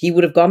 he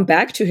would have gone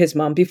back to his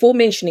mom before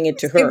mentioning it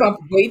to Give her up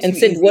way and too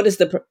said, easy. "What is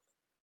the?"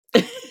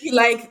 Be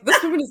like,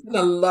 this woman is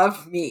gonna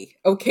love me,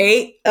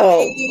 okay?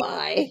 Oh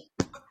my!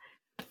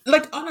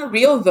 Like, on a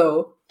real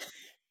though,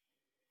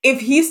 if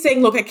he's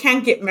saying, look, I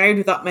can't get married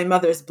without my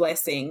mother's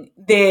blessing,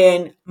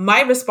 then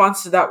my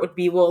response to that would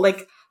be, well,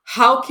 like,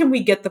 how can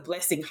we get the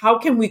blessing? How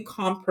can we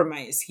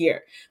compromise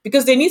here?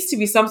 Because there needs to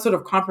be some sort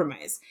of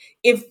compromise.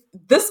 If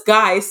this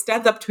guy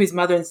stands up to his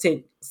mother and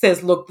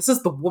says, look, this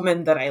is the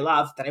woman that I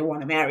love, that I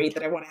want to marry,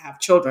 that I want to have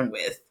children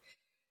with.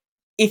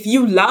 If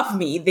you love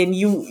me, then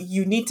you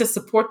need to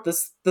support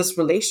this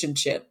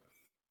relationship,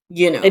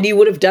 you know. And he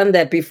would have done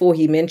that before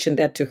he mentioned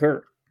that to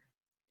her.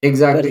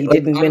 Exactly. But he Like,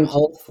 didn't I'm mention-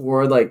 all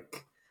for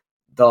like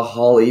the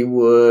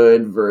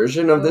Hollywood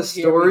version of this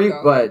here we story,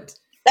 go. but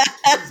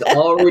he's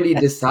already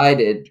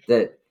decided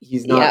that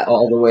he's not Yeah.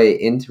 all the way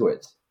into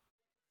it.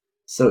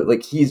 So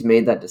like he's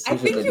made that decision.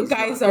 I think that you he's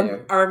guys not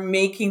there. are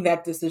making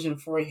that decision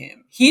for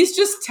him. He's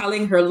just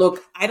telling her,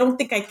 look, I don't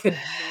think I could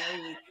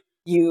marry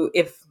you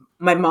if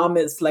my mom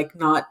is like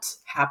not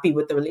happy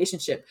with the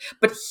relationship.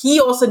 But he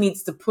also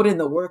needs to put in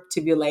the work to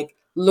be like,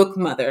 look,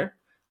 mother,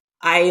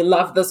 I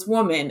love this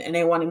woman and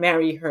I want to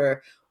marry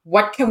her.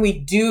 What can we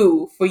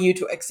do for you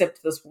to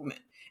accept this woman?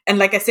 And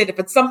like I said, if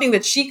it's something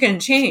that she can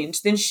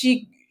change, then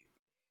she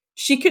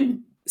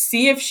can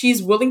see if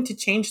she's willing to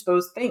change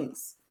those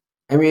things.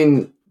 I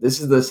mean, this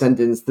is the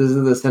sentence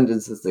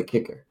that's the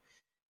kicker.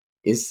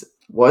 Is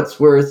what's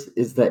worse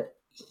is that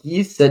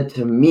he said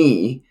to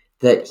me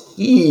that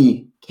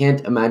he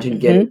can't imagine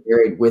getting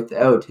married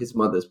without his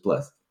mother's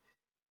blessing.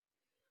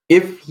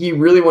 If he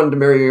really wanted to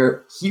marry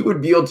her, he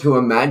would be able to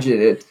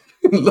imagine it.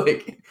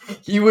 Like,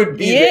 he would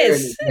be there in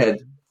his head.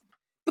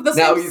 But the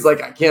Now same- he's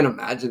like, I can't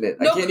imagine it.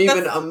 No, I can't but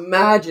even that's-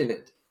 imagine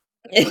it.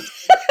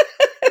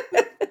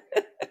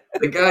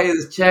 The guy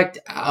is checked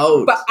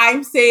out. But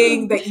I'm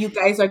saying that you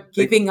guys are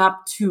giving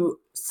up too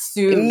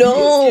soon.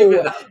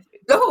 No,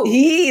 No.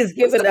 he is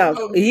given up.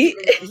 He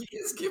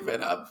is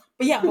given up.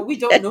 But yeah, but we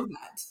don't know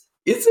that.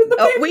 It's in the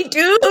Oh, paper. we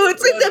do.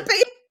 It's in the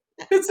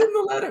paper. It's in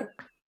the letter.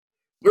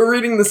 We're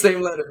reading the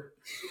same letter.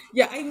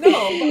 Yeah, I know.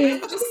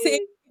 But I'm just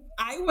saying, if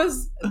I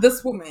was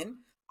this woman,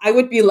 I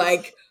would be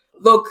like,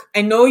 look,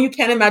 I know you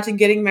can't imagine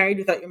getting married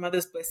without your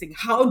mother's blessing.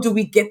 How do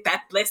we get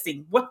that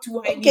blessing? What do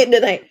I Okay,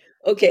 need? then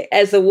okay,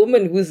 as a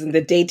woman who's in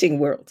the dating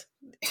world,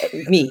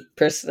 me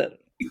personally,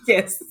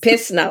 Yes.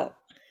 piss now.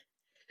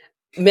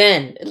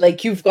 Man,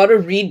 like you've got to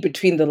read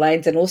between the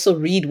lines and also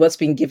read what's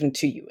being given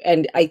to you.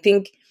 And I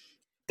think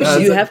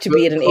That's you a have to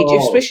be at good an age,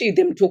 call. especially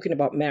them talking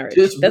about marriage.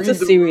 Just That's a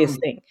read the serious room.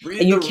 thing. Read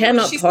And you the room.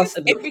 cannot She says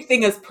possibly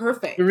everything is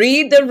perfect.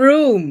 read the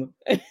room.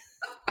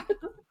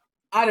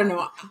 I don't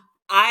know.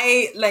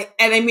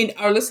 And I mean,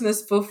 our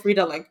listeners, feel free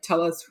to like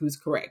tell us who's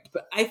correct.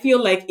 But I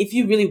feel like if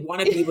you really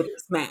want to be with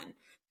this man,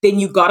 then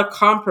you got to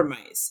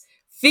compromise.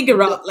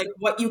 Figure out like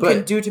what you can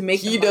But do to make.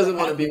 he the doesn't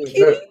mother want to be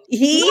happy. with her.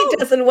 He No.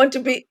 doesn't want to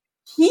be.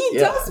 He Yeah.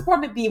 does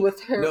want to be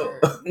with her. No.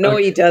 No,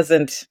 he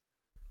doesn't.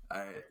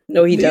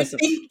 No, he doesn't.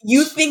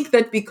 You think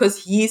that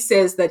because he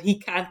says that he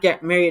can't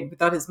get married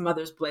without his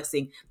mother's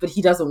blessing, but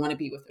he doesn't want to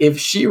be with her. If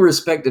she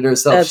respected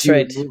herself, That's she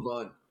right. would move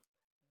on.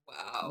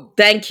 Wow.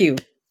 Thank you.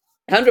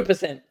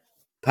 100%.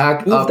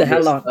 Pack Move up the your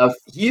hell on. stuff.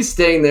 He's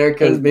staying there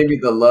because maybe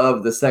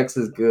the sex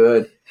is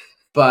good,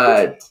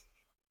 but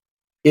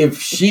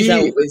If she He's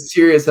out. was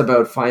serious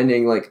about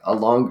finding like a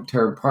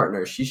long-term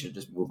partner, she should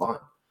just move on.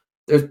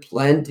 There's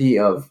plenty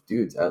of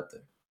dudes out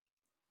there.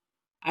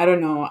 I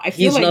don't know. I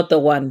feel He's like not the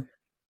one.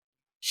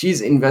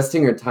 She's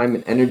investing her time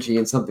and energy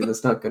in something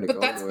that's not going to but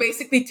go that's anywhere.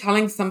 basically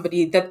telling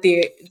somebody that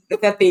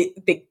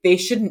they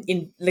shouldn't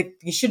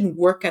you shouldn't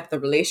work at the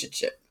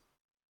relationship.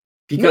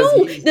 Because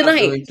No, he's then not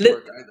willing to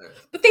work either.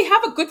 But they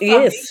have a good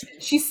Yes.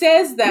 foundation. She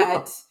says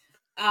that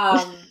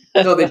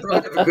No, they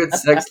probably have a good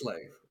sex life,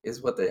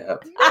 is what they have.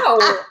 no,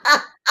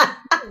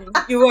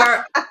 you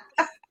are.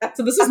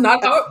 So this is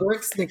not how it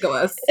works,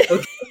 Nicholas.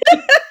 Okay?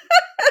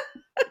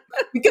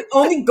 We can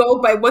only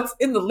go by what's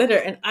in the letter,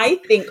 and I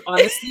think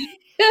honestly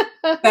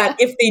that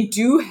if they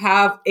do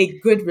have a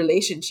good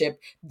relationship,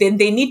 then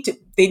they need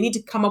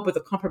to come up with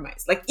a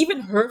compromise. Like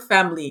even her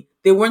family,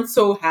 they weren't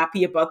so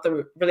happy about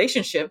the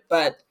relationship,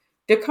 but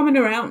they're coming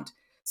around.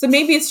 So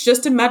maybe it's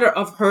just a matter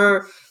of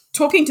her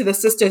talking to the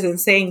sisters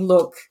and saying,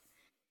 "Look,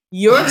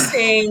 you're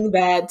saying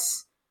that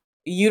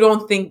you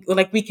don't think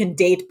like we can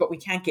date, but we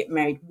can't get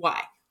married.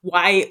 Why?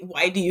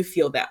 Why do you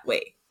feel that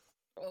way?"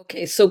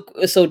 Okay, so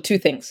two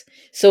things.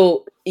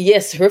 So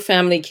yes, her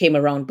family came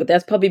around, but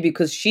that's probably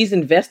because she's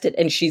invested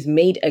and she's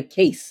made a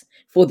case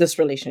for this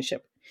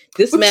relationship.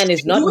 This But man she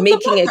is can not do it the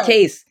making a mother.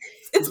 case.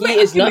 It's my He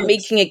is not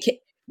argument. making a case.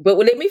 But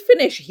let me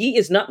finish. He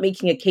is not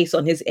making a case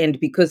on his end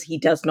because he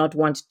does not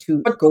want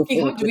to But go okay,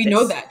 how forward do with we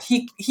know this. that?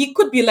 He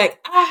could be like,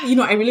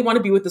 I really want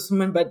to be with this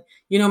woman, but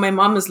my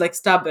mom is like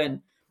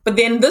stubborn. But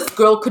then this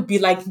girl could be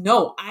like,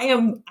 no,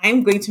 I'm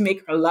going to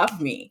make her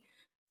love me.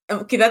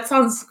 Okay, that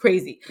sounds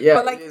crazy. Yeah,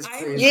 But like it is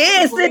I'm crazy.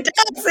 Yes, going it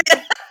does.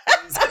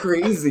 It's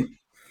crazy.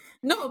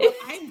 no, but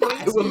I'm going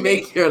I to will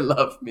make her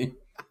love me.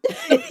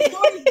 you know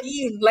what I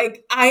mean?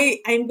 Like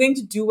I'm going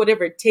to do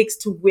whatever it takes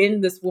to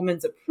win this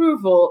woman's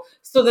approval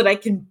so that I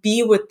can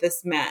be with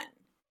this man.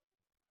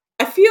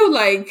 I feel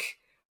like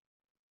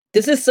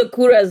This is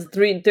Sakura's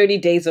 30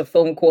 days of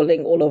phone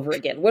calling all over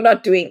again. We're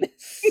not doing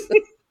this.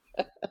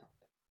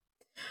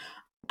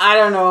 I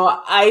don't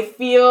know. I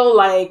feel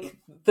like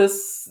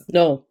this.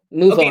 No,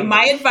 move Okay, on.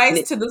 my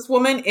advice to this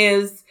woman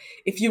is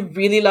if you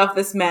really love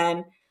this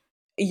man,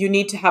 you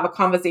need to have a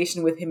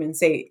conversation with him and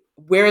say,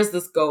 where is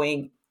this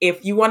going?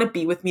 If you want to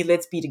be with me,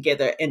 let's be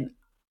together. And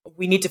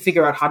we need to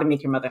figure out how to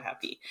make your mother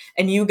happy.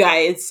 And you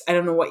guys, I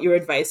don't know what your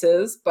advice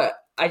is, but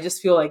I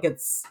just feel like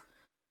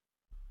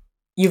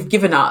you've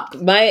given up.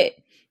 My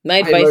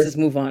advice is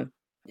move on.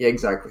 Yeah,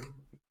 exactly.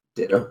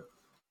 Ditto.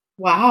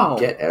 Wow.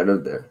 Get out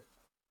of there.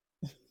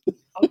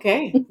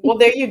 Okay. Well,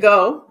 there you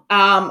go.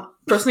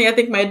 Personally, I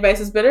think my advice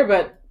is better,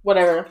 but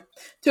whatever.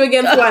 2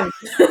 against 1.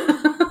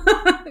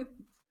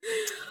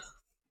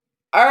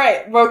 All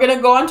right. We're going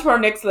to go on to our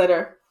next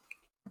letter.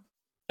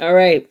 All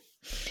right.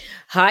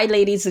 Hi,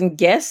 ladies and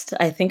guests.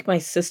 I think my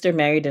sister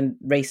married a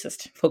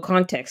racist. For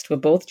context, we're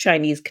both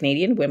Chinese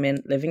Canadian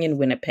women living in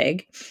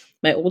Winnipeg.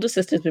 My older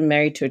sister has been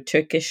married to a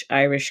Turkish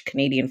Irish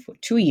Canadian for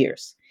 2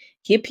 years.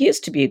 He appears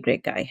to be a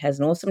great guy, has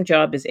an awesome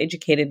job, is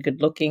educated,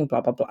 good looking,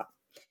 blah, blah, blah.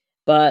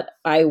 But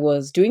I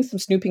was doing some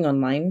snooping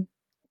online,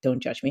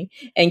 don't judge me,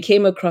 and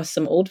came across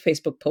some old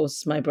Facebook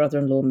posts my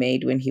brother-in-law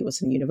made when he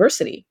was in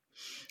university.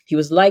 He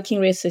was liking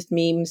racist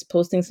memes,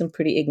 posting some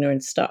pretty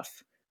ignorant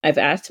stuff. I've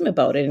asked him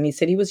about it, and he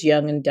said he was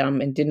young and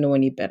dumb and didn't know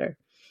any better.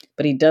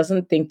 But he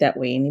doesn't think that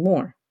way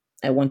anymore.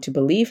 I want to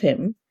believe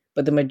him,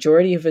 but the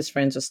majority of his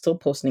friends are still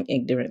posting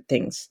ignorant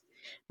things.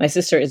 My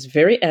sister is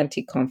very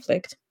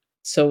anti-conflict,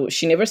 so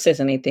she never says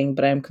anything,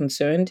 but I'm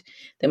concerned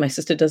that my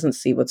sister doesn't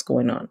see what's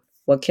going on.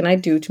 What can I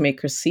do to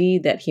make her see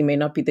that he may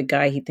not be the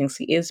guy he thinks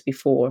he is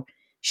before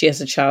she has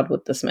a child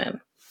with this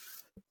man?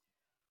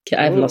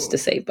 I have lots to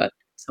say, but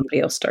somebody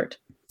else start.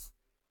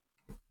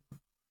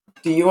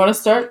 Do you want to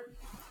start?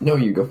 No,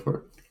 you go for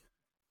it.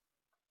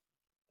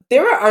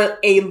 There are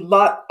a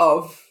lot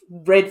of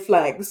red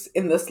flags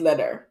in this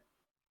letter.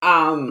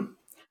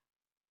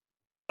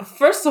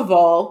 First of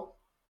all,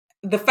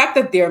 the fact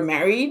that they're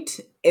married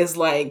is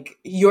like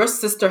your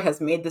sister has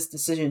made this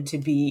decision to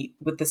be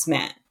with this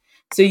man.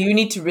 So you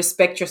need to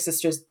respect your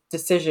sister's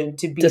decision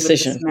to be with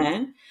this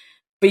man.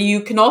 But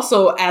you can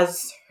also,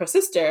 as her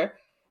sister,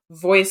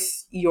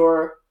 voice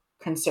your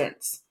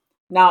concerns.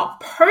 Now,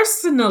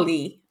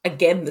 personally,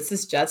 again, this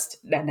is just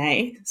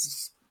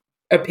Danae's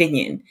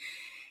opinion.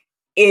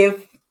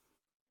 If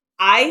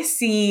I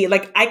see,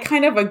 like, I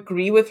kind of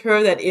agree with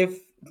her that if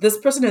this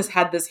person has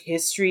had this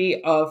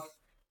history of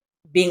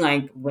being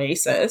like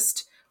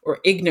racist or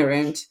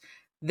ignorant,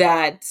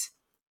 that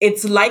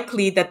it's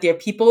likely that there are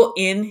people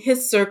in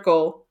his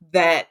circle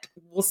that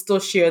will still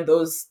share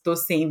those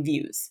same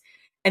views.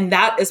 And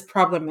that is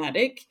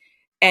problematic.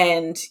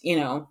 And,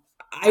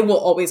 I will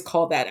always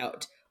call that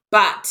out.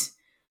 But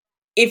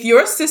if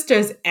your sister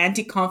is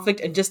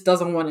anti-conflict and just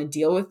doesn't want to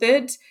deal with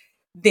it,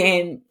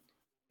 then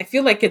I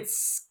feel like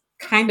it's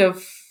you kind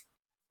of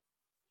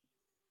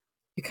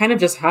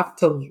just have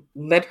to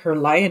let her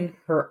lie in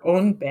her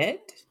own bed.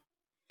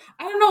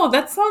 I don't know.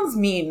 That sounds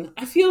mean.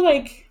 I feel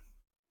like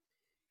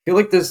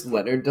this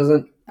letter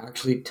doesn't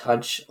actually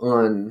touch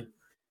on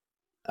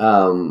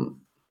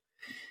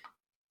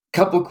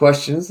couple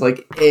questions.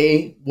 Like,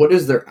 A, what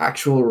is their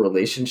actual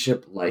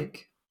relationship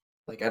like?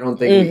 Like, I don't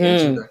think we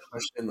answered Mm-hmm. that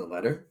question in the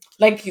letter.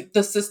 Like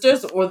the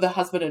sisters or the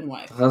husband and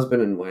wife?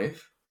 Husband and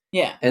wife.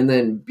 Yeah. And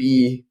then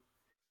B,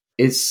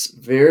 it's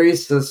very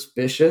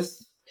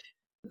suspicious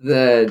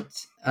that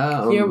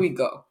Here we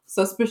go.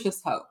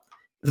 Suspicious how?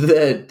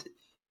 that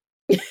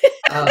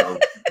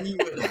he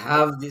would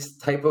have this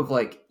type of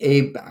like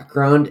A,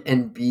 background,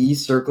 and B,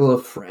 circle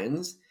of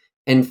friends,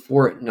 and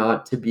for it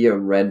not to be a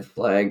red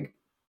flag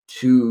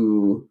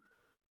to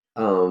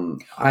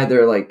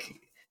either like,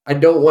 I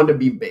don't want to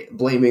be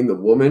blaming the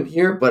woman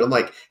here, but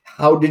like,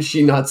 how did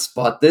she not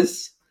spot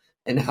this,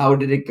 and how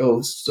did it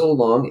go so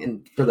long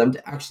and for them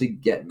to actually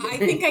get married? I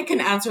think I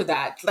can answer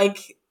that.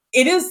 Like,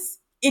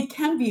 it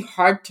can be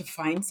hard to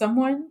find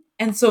someone.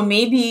 And so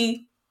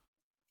maybe,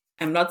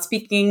 I'm not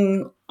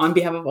speaking on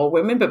behalf of all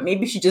women, but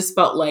maybe she just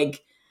felt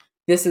like,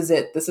 this is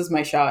it. This is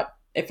my shot.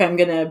 If I'm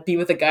going to be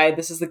with a guy,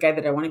 this is the guy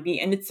that I want to be.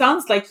 And it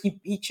sounds like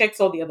he checks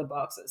all the other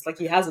boxes. Like,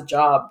 he has a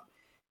job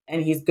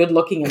and he's good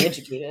looking and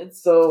educated.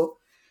 So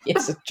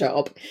It's a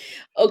job.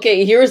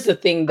 Okay, here's the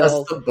thing That's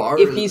though. the bar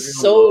If is he's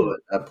real so low at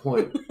that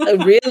point.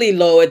 really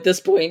low at this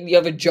point, you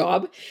have a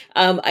job.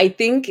 I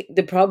think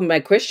the problem,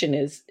 my question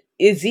is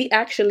he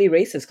actually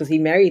racist because he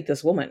married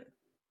this woman?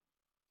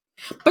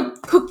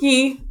 but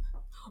Cookie,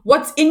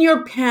 what's in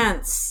your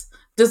pants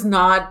does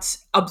not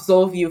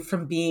absolve you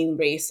from being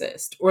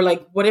racist or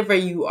like whatever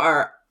you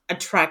are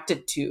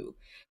attracted to.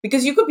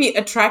 Because you could be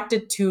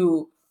attracted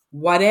to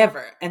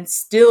whatever and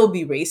still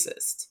be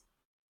racist.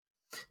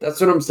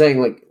 That's what I'm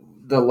saying. Like,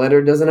 the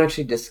letter doesn't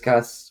actually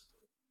discuss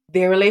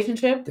Their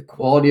relationship? the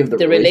quality of the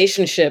The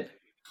relationship.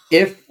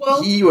 relationship. If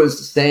Well- he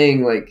was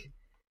saying like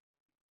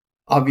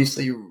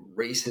obviously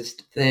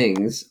racist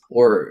things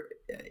or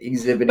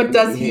exhibiting But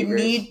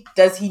behaviors,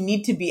 does he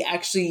need to be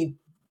actually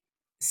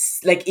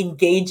like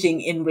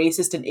engaging in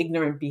racist and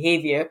ignorant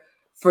behavior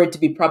for it to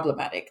be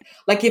problematic?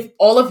 Like if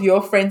all of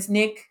your friends,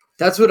 Nick,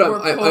 that's what We're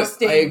I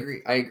posting-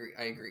 agree.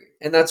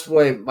 And that's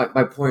why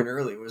my point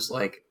earlier was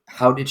like,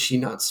 how did she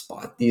not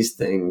spot these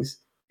things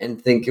and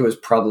think it was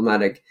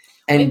problematic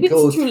and Maybe it's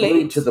go too through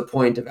late. to the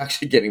point of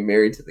actually getting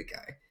married to the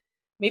guy?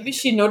 maybe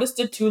she noticed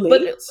it too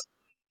But- late.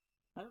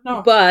 I don't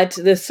know. But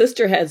the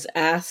sister has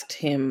asked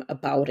him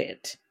about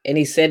it, and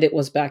he said it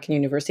was back in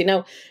university.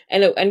 Now,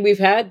 and we've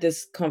had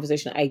this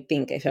conversation. I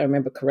think, if I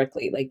remember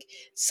correctly, like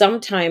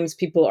sometimes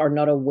people are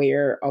not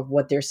aware of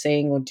what they're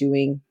saying or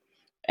doing,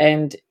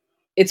 and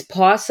it's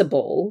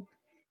possible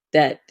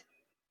that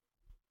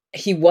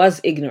he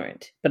was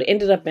ignorant, but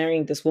ended up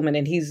marrying this woman,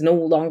 and he's no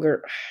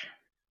longer.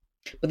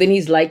 But then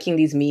he's liking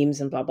these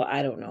memes and blah blah.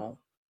 I don't know.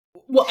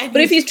 Well, and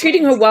But if his he's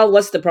treating her friends- well,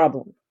 what's the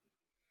problem?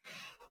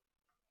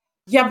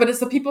 Yeah, but it's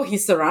the people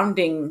he's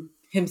surrounding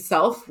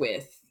himself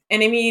with.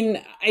 And I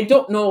mean, I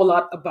don't know a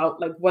lot about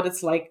like what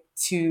it's like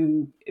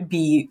to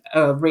be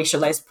a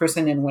racialized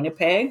person in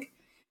Winnipeg.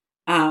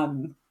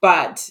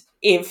 But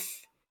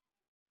if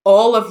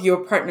all of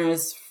your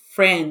partner's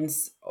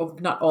friends, or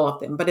not all of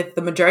them, but if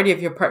the majority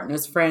of your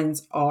partner's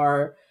friends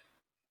are,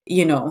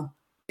 you know,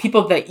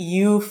 people that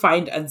you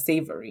find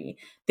unsavory,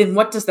 then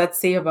what does that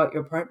say about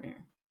your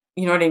partner?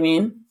 You know what I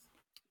mean?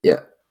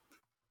 Yeah.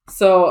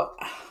 So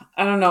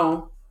I don't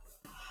know.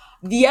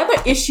 The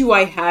other issue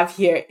I have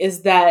here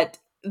is that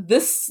the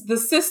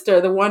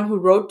sister, the one who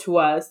wrote to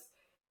us,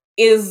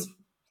 is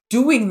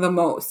doing the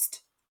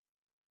most.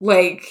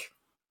 Like,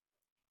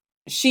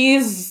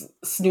 she's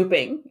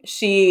snooping.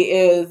 She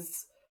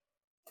is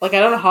like, I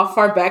don't know how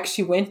far back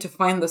she went to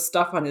find the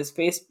stuff on his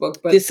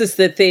Facebook, but This is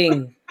the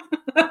thing.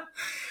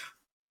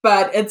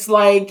 but it's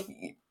like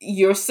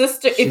your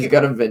sister. She's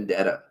got a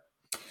vendetta.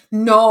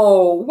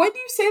 No, why do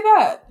you say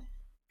that?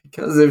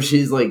 Because if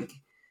she's like,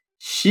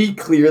 she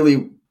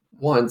clearly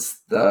wants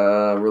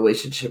the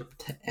relationship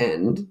to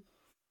end,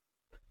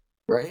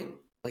 right?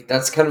 Like,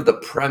 that's kind of the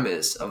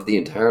premise of the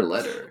entire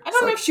letter. I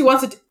don't know if she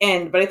wants it to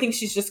end, but I think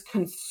she's just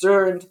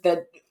concerned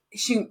that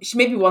she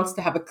maybe wants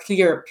to have a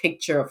clearer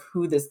picture of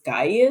who this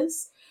guy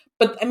is.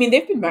 But I mean,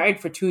 they've been married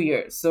for 2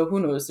 years, so who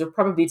knows? They're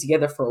probably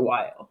together for a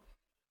while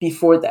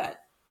before that.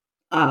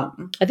 I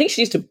think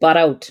she needs to butt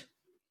out.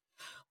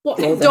 Well,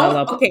 Blow the hell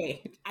up.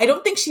 I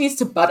don't think she needs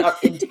to butt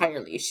out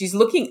entirely. She's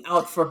looking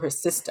out for her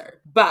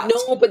sister, but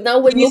No, but now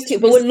we're She needs to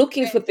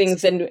looking for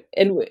respect- things, and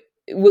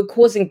we're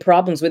causing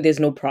problems where there's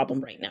no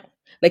problem right now.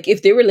 Like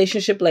if their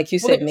relationship, like you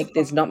Well, said, there's a Nick,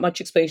 there's problem. not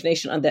much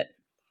explanation on that.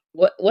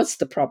 What's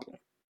the problem?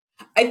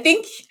 I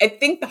think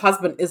the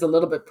husband is a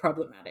little bit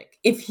problematic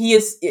if he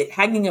is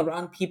hanging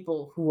around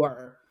people who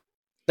are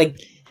like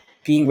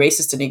being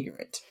racist and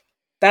ignorant.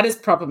 That is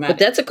problematic.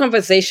 But that's a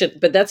conversation.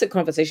 But that's a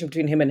conversation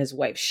between him and his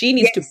wife. She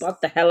needs to Yes.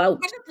 butt the hell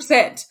out.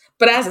 100%.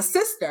 But as a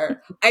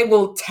sister, I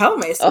will tell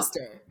my Oh.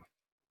 sister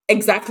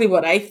exactly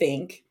what I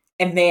think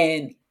and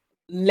then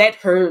let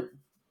her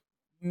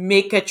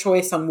make a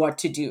choice on what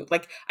to do.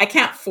 Like, I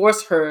can't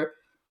force her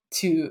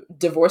to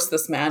divorce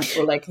this man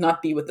or like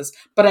not be with this,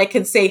 but I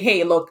can say,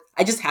 hey, look,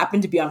 I just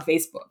happened to be on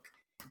Facebook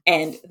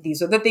and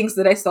these are the things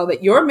that I saw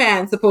that your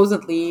man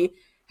supposedly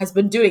has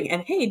been doing.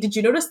 And hey, did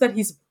you notice that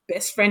his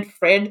best friend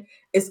Fred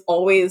is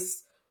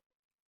always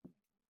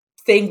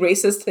saying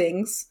racist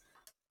things?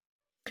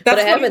 But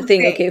That's I what have he a would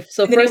thing. say. Okay,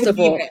 so And then he would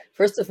leave it.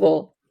 first of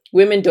all,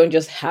 women don't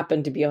just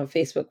happen to be on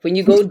Facebook. When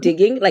you go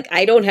digging, like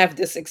I don't have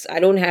this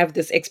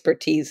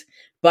expertise,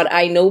 but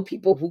I know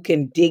people who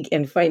can dig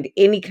and find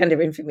any kind of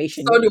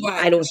information So you do need.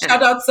 I. I don't Shout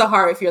have. out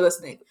Sahar if you're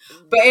listening.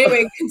 But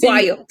anyway,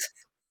 continue. Wild.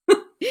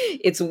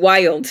 It's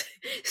wild.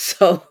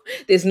 So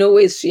there's no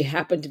way she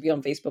happened to be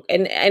on Facebook.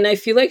 And I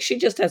feel like she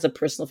just has a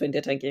personal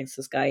vendetta against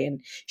this guy and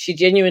she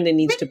genuinely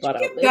needs Where to did you butt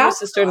out. get Let your that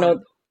sister from? know.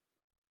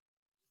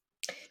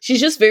 She's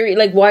just very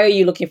like, why are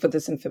you looking for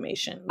this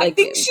information? I Like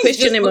think she's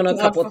question just him on a looking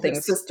out couple for of her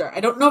things. sister.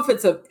 I don't know if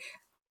it's a.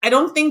 I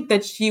don't think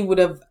that she would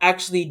have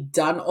actually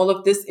done all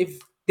of this if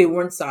they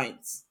weren't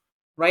signs,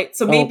 right?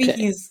 So maybe Okay.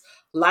 he's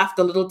laughed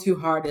a little too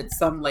hard at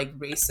some like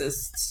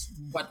racist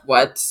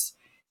what,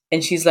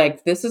 and she's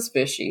like, "This is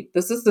fishy.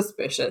 This is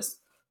suspicious.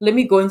 Let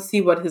me go and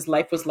see what his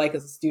life was like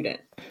as a student."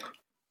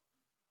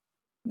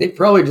 They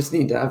probably just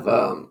need to have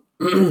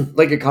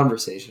like a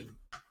conversation,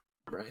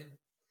 right?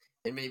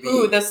 And maybe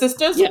Who, the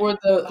sisters Yeah. or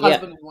the Yeah.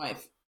 husband and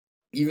wife?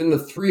 even the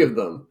three of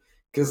them,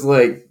 because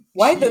like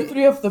Why the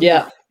three of them?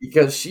 Yeah.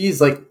 because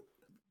she's like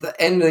the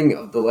ending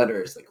of the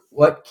letter is like,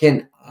 what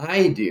can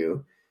I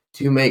do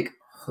to make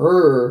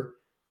her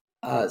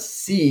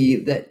see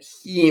that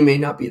he may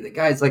not be the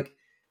guy? It's like,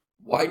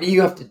 why do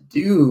you have to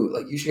do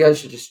like you guys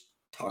should just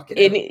talk it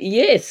And out?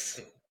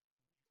 yes.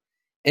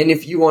 And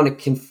if you want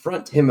to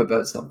confront him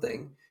about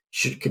something, you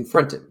should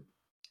confront him.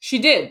 She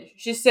did.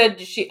 She said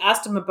she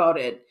asked him about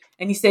it,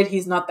 and he said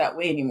he's not that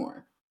way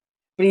anymore.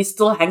 But he's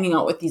still hanging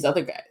out with these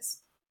other guys.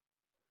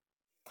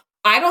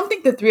 I don't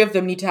think the three of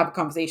them need to have a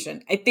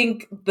conversation. I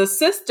think the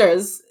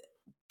sisters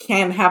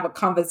can have a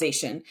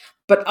conversation,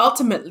 but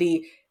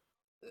ultimately,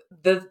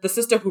 the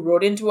sister who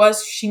wrote into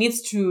us, she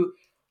needs to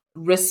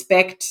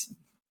respect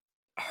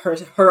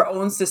her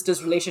own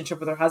sister's relationship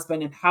with her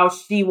husband and how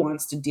she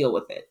wants to deal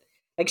with it.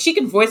 Like she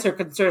can voice her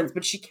concerns,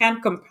 but she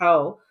can't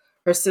compel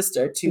her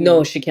sister to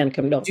No, she can't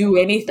come down. do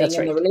anything That's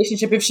in the right.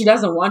 relationship if she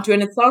doesn't want to.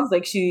 And it sounds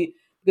like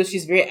because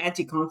she's very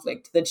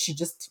anti-conflict, that she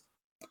just,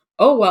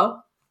 oh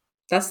well,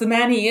 that's the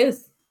man he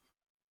is.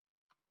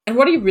 And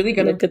what are you really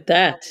gonna Look at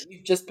that. do?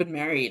 You've just been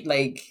married.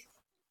 Like,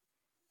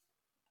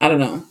 I don't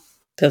know.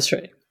 That's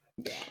right.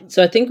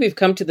 So I think we've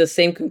come to the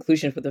same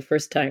conclusion for the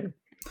first time.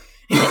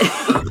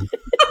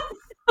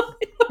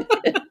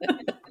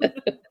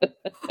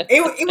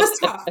 It was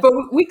tough, but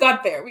we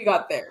got there. We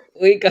got there.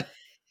 We got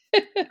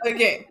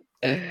Okay.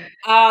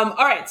 All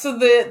right. So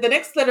the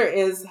next letter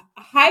is,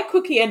 hi,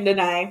 Cookie and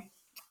Denai.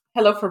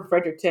 Hello from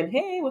Fredericton.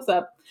 Hey, what's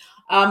up?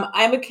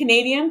 I'm a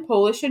Canadian,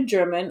 Polish, and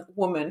German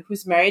woman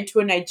who's married to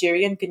a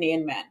Nigerian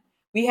Ghanaian man.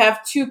 We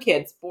have 2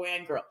 kids, boy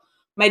and girl.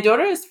 My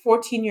daughter is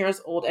 14 years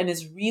old and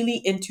is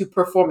really into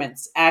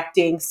performance,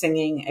 acting,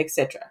 singing,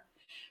 etc.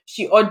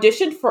 She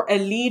auditioned for a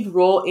lead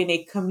role in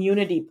a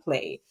community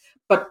play,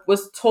 but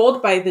was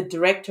told by the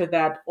director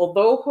that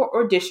although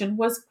her audition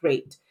was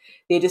great,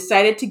 they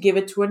decided to give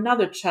it to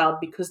another child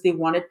because they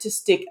wanted to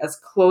stick as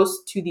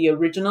close to the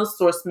original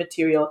source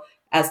material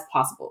as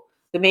possible.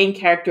 The main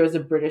character is a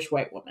British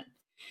white woman.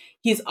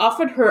 He's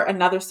offered her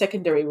another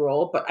secondary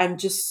role, but I'm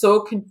just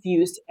so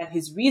confused at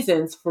his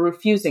reasons for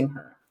refusing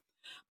her.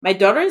 My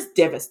daughter is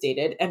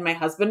devastated, and my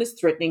husband is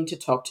threatening to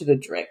talk to the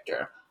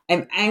director.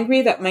 I'm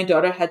angry that my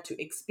daughter had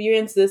to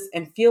experience this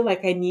and feel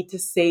like I need to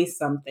say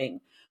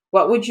something.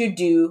 What would you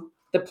do?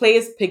 The play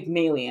is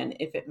Pygmalion,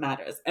 if it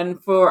matters.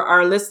 And for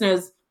our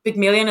listeners,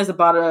 Pygmalion is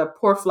about a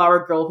poor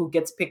flower girl who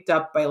gets picked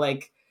up by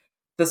like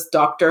this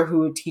doctor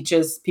who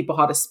teaches people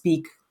how to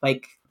speak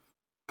like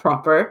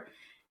proper,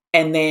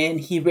 and then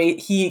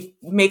he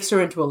makes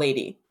her into a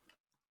lady,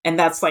 and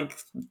that's like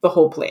the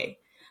whole play.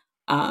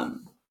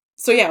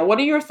 So yeah, what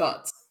are your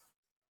thoughts?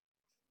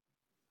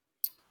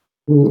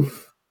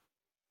 Oof.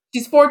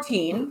 She's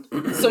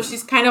 14, so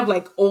she's kind of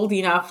like old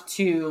enough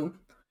to.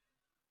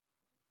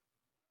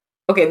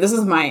 Okay, this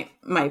is my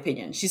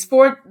opinion.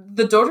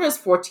 The daughter is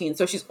 14,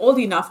 so she's old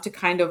enough to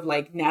kind of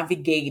like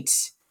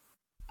navigate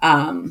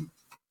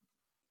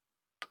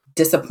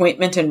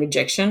disappointment and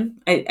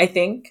rejection, I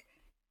think.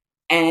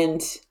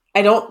 And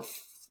I don't.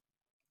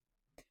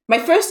 My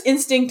first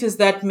instinct is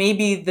that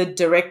maybe the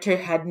director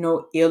had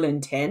no ill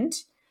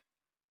intent,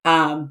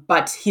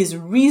 but his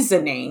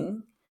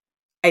reasoning,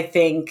 I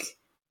think,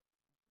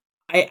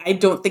 I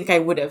don't think I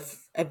would have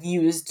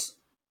used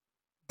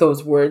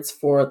those words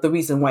for the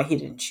reason why he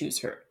didn't choose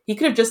her. He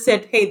could have just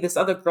said, hey, this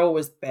other girl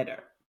was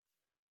better.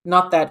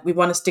 Not that we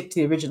want to stick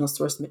to the original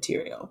source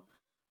material.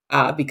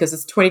 Because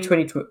it's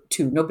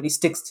 2022. Nobody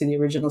sticks to the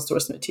original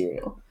source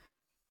material.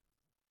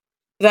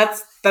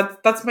 That's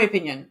my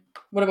opinion.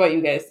 What about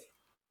you guys?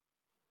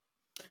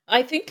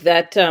 I think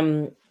that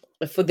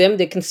for them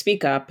they can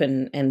speak up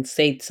and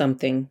say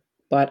something,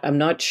 but I'm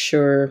not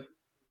sure.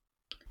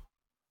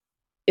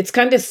 It's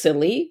kind of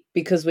silly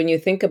because when you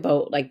think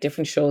about like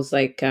different shows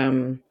like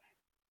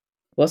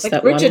what's Like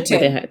that one where they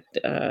Bridgerton.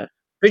 had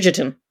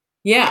Bridgerton.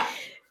 Yeah.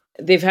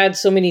 they've had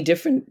so many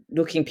different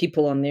looking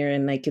people on there,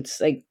 and like it's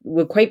like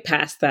we're quite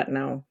past that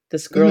now.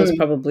 This girl is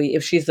probably,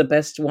 if she's the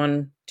best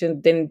one,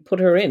 then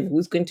put her in.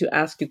 Who's going to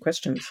ask you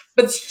questions?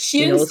 But she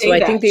You didn't know, so say I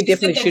that. think they She said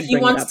definitely that should he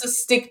bring it wants up. to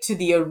stick to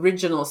the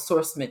original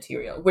source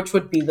material, which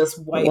would be this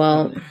white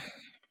Well, woman.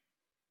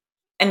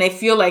 And I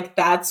feel like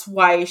that's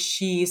why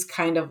she's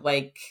kind of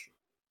like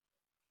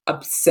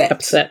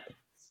upset.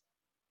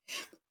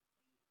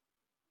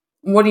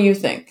 What do you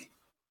think?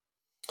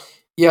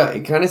 Yeah,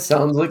 it kind of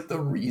sounds like the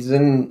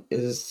reason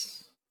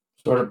is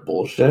sort of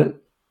bullshit.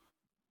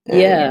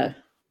 Yeah.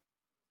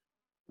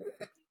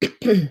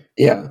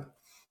 Yeah.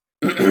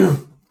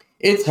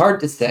 It's hard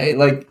to say.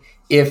 Like,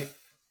 if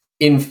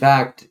in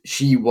fact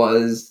she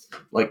was,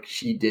 like,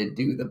 she did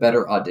do the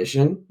better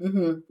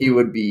audition, it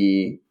would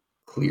be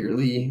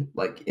clearly,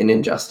 like, an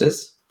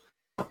injustice.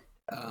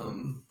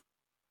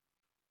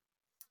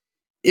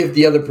 If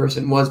the other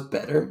person was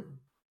better,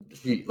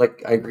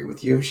 like, I agree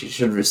with you, she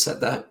should have just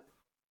said that.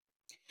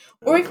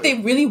 Or if they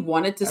really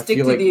wanted to stick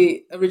to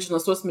the original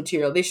source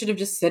material, they should have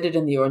just said it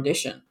in the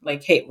audition.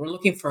 Like, hey, we're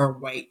looking for a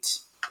white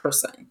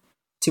person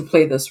to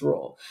play this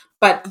role.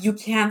 But you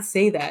can't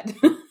say that.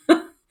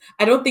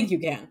 I don't think you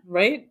can,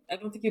 right? I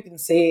don't think you can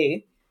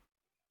say,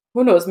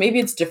 who knows, maybe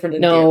it's different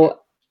in theater.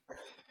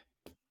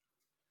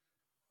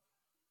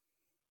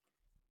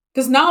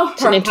 Because now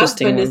her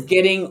husband is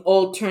getting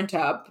all turned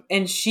up,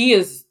 and she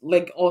is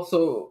like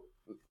also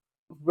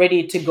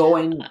ready to go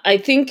and I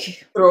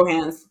think throw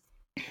hands.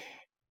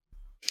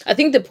 I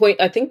think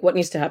what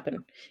needs to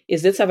happen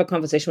is let's have a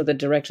conversation with the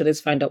director. Let's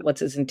find out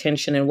what's his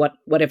intention and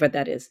whatever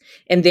that is.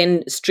 And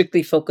then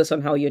strictly focus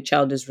on how your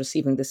child is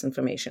receiving this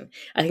information.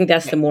 I think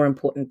that's the more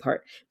important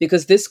part,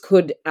 because this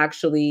could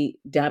actually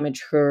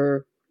damage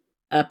her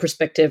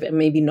perspective and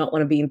maybe not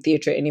want to be in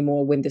theater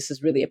anymore when this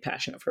is really a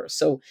passion of hers.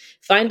 So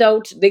find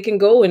out, they can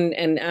go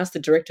and ask the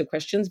director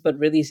questions, but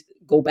really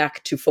go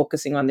back to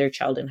focusing on their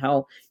child and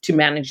how to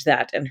manage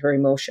that and her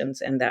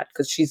emotions and that,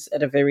 because she's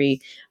at a very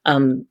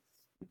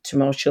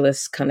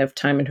tumultuous kind of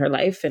time in her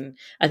life, and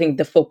I think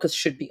the focus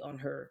should be on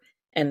her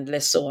and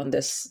less so on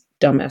this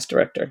dumbass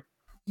director.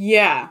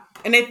 Yeah,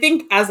 and I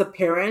think as a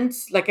parent,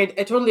 like I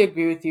totally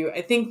agree with you.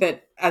 I think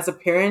that as a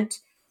parent,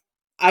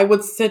 I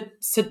would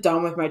sit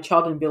down with my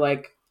child and be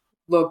like,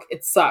 look,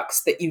 it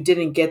sucks that you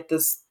didn't get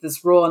this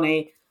role, and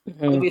I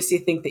obviously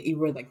think that you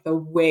were like the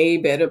way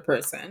better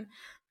person,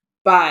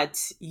 but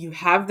you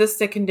have this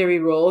secondary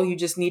role. You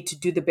just need to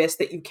do the best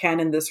that you can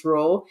in this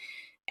role.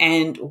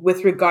 And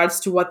with regards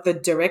to what the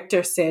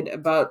director said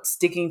about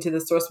sticking to the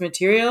source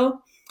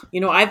material,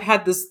 I've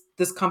had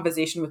this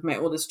conversation with my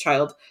oldest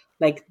child.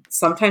 Like,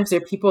 sometimes there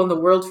are people in the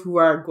world who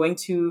are going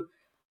to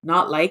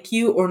not like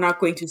you or not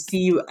going to see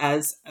you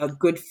as a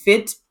good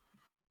fit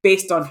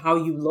based on how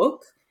you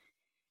look.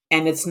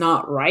 And it's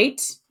not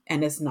right.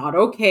 And it's not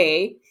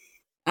okay.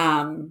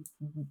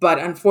 But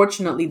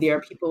unfortunately, there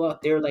are people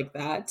out there like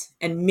that.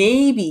 And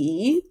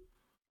maybe,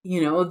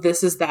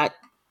 this is that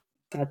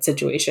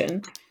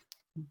situation.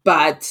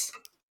 But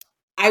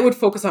I would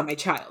focus on my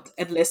child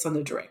and less on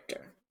the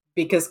director,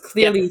 because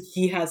clearly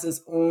he has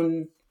his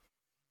own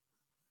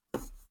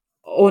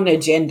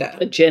agenda.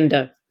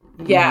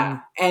 Yeah.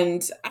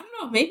 And I don't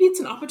know, maybe it's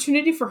an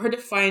opportunity for her to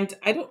find,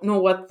 I don't know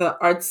what the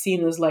art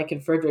scene is like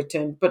in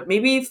Fredericton, but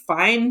maybe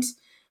find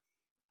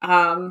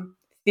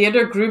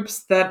theater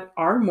groups that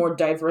are more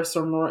diverse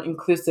or more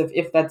inclusive,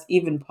 if that's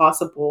even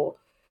possible.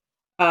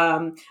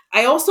 I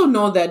also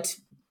know that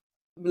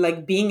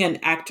like being an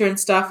actor and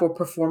stuff or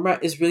performer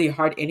is really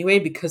hard anyway,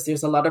 because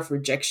there's a lot of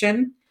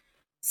rejection.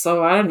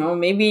 So I don't know,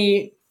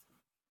 maybe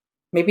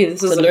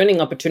this is a learning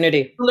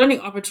opportunity. A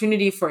learning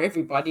opportunity for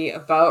everybody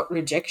about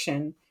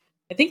rejection.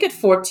 I think at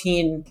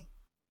 14,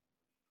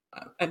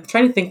 I'm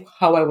trying to think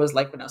how I was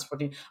like when I was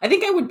 14. I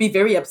think I would be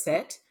very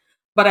upset,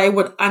 but I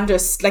would I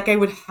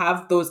would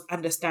have those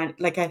I'd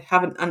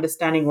have an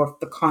understanding of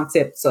the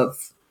concepts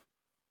of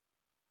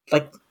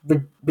like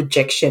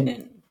rejection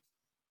and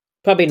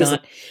probably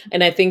not.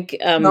 And I think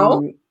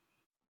no.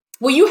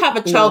 Well, you have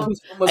a child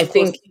who's almost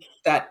close to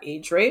that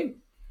age, right?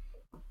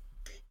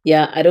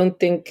 Yeah, I don't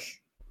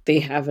think they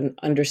have an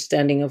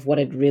understanding of what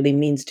it really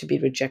means to be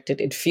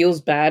rejected. It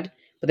feels bad,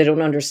 but they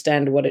don't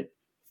understand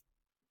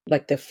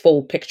like the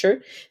full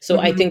picture. So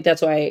I think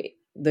that's why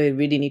they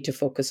really need to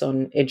focus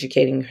on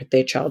educating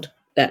their child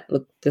that,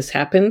 look, this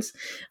happens,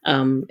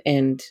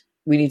 and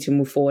we need to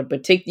move forward.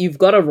 But you've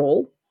got a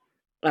role.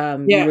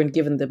 You weren't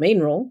given the main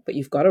role, but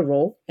you've got a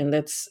role, and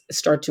let's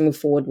start to move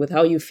forward with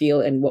how you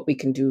feel and what we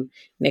can do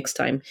next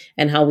time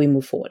and how we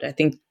move forward. I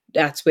think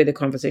that's where the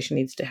conversation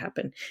needs to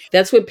happen.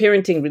 That's where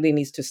parenting really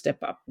needs to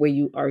step up, where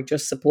you are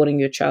just supporting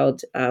your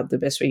child the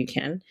best way you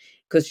can,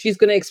 because she's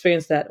going to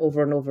experience that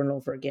over and over and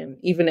over again,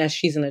 even as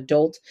she's an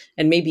adult,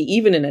 and maybe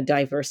even in a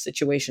diverse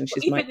situation,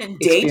 she might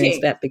experience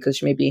that,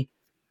 because maybe.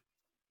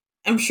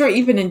 I'm sure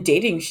even in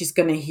dating, she's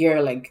going to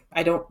hear like,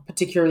 I don't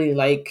particularly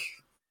like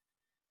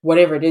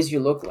whatever it is you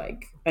look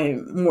like.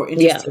 I'm more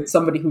interested in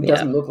somebody who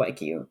doesn't look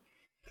like you.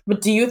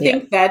 But do you Yeah.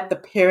 think that the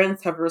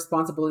parents have a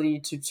responsibility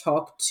to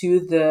talk to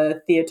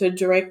the theater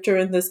director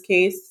in this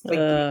case? Like,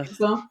 do you Uh, think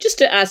so? just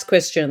to ask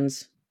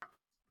questions.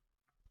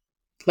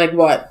 Like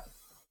what?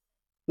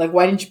 Like,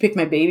 why didn't you pick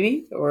my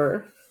baby?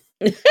 Or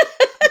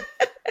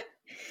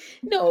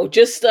No,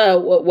 just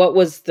what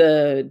was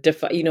the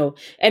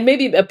and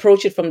maybe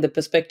approach it from the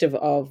perspective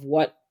of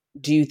what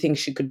do you think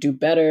she could do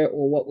better,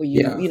 or what were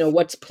Yeah.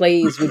 what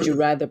plays would you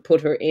rather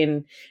put her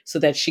in so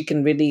that she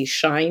can really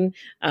shine,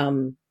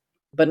 um,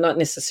 but not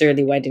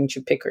necessarily why didn't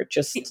you pick her.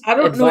 Just I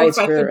don't know if advise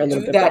I her could a little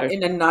do bit that better.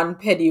 in a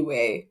non-petty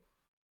way.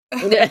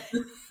 Yeah.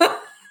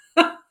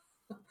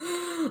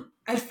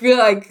 I feel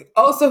like,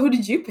 also, who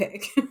did you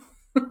pick?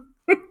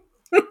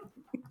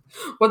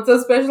 What's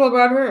so special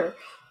about her?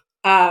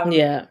 Um,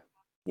 Yeah.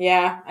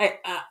 yeah,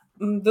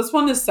 this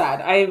one is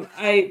sad.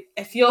 I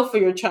feel for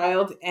your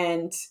child,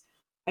 and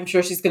I'm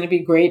sure she's going to be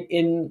great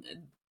in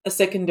a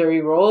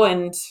secondary role.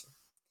 And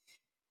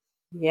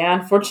yeah,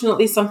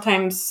 unfortunately,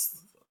 sometimes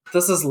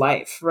this is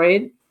life,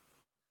 right?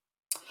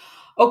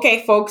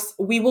 Okay, folks,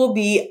 we will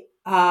be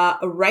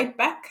right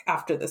back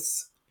after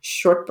this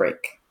short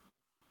break.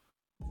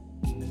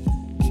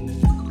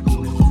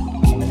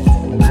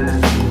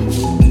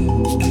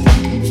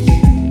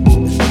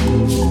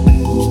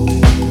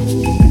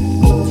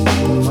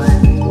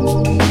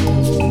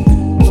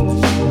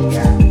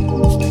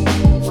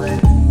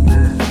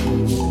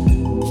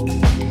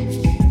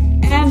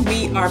 And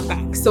we are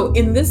back. So,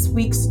 in this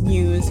week's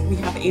news, we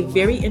have a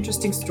very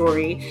interesting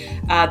story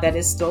that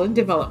is still in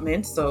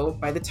development. So,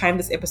 by the time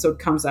this episode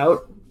comes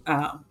out,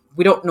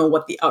 we don't know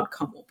what the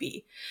outcome will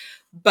be.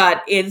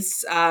 But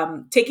it's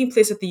taking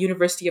place at the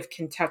University of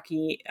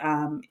Kentucky.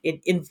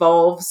 It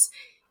involves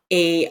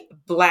a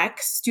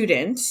Black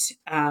student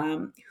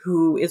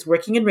who is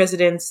working in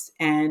residence,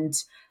 and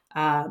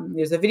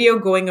there's a video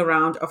going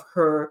around of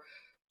her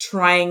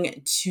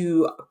trying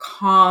to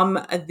calm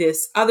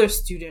this other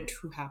student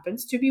who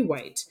happens to be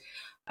white,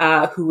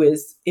 who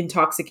is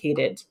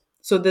intoxicated.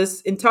 So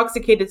this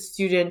intoxicated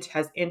student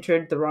has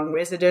entered the wrong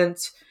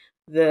residence.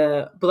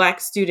 The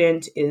Black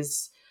student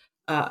is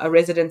a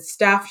resident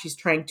staff. She's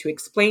trying to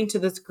explain to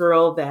this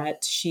girl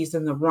that she's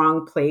in the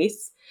wrong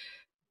place,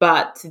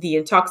 but the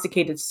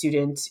intoxicated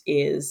student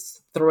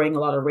is throwing a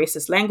lot of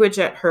racist language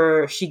at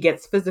her. She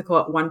gets physical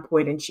at one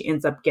point and she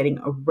ends up getting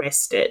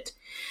arrested.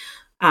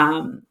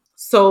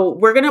 So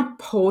we're going to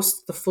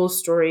post the full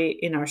story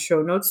in our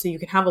show notes so you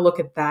can have a look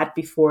at that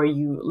before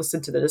you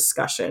listen to the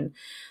discussion.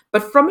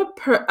 But from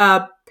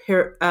a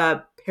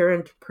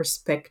parent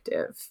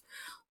perspective,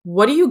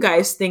 what do you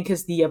guys think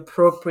is the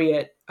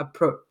appropriate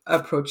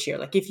approach here?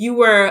 Like, if you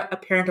were a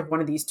parent of one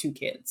of these two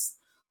kids,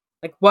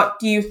 like, what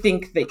do you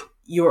think that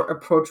your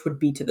approach would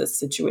be to this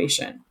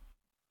situation?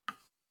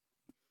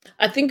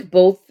 I think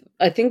both.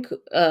 I think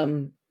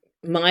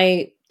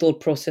my thought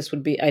process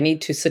would be I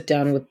need to sit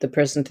down with the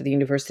president of the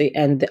university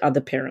and the other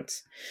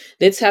parents.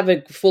 Let's have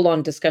a full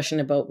on discussion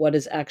about what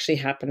is actually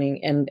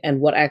happening and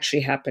what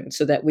actually happened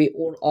so that we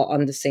all are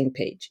on the same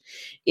page.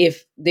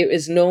 If there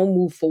is no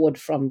move forward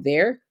from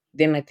there,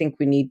 then I think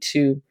we need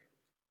to.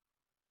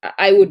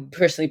 I would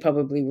personally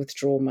probably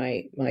withdraw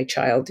my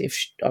child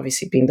if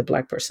obviously being the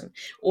Black person,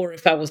 or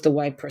if I was the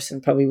white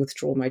person, probably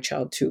withdraw my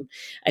child too.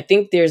 I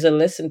think there's a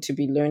lesson to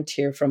be learned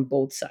here from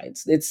both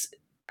sides. Let's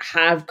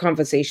have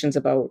conversations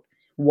about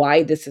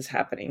why this is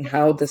happening,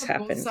 how this From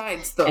both happened,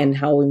 sides, though. and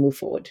how we move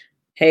forward.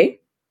 Hey,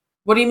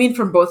 What do you mean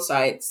from both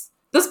sides?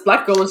 This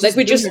Black girl is like just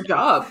we doing just her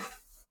job.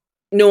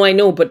 no, I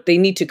know, but they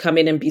need to come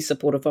in and be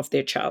supportive of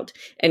their child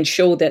and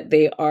show that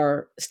they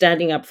are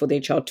standing up for their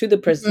child to the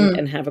president Mm.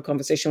 and have a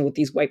conversation with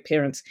these white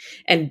parents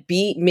and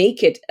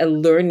make it a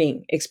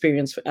learning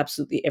experience for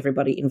absolutely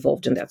everybody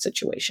involved in that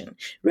situation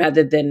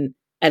rather than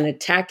an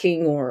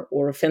attacking or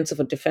offensive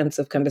or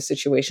defensive kind of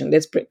situation.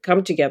 Let's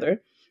come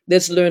together.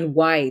 Let's learn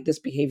why this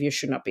behavior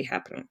should not be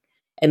happening.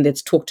 And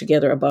let's talk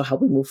together about how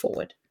we move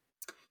forward.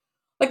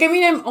 Like, I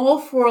mean, I'm all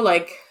for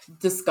like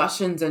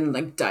discussions and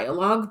like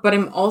dialogue, but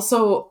I'm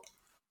also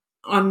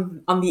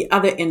on the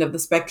other end of the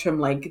spectrum.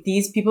 Like,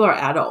 these people are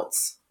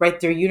adults, right?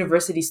 They're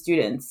university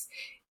students.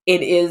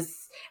 It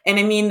is, and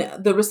I mean,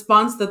 the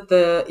response that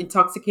the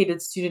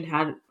intoxicated student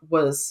had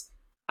was,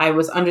 I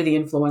was under the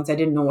influence. I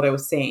didn't know what I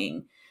was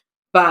saying.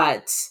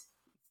 But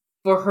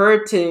for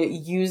her to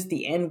use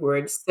the N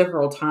word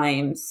several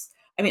times,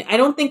 I mean, I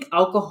don't think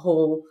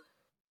alcohol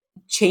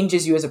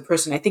changes you as a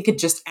person. I think it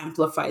just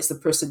amplifies the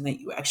person that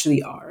you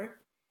actually are.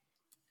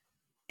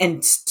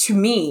 And to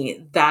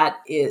me, that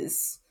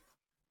is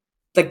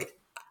like,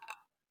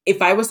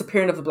 if I was the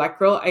parent of a Black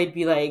girl, I'd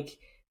be like,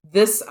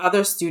 this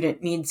other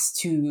student needs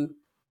to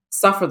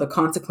suffer the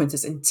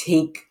consequences and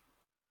take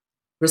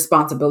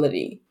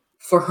responsibility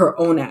for her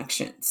own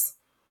actions.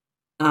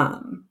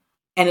 And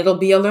it'll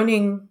be a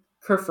learning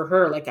curve for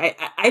her. Like,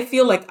 I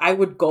feel like I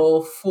would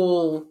go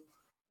full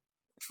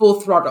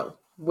throttle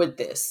with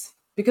this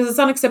because it's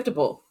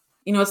unacceptable.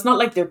 You know, it's not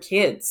like they're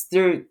kids.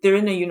 They're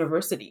in a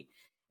university.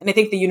 And I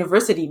think the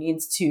university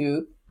needs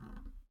to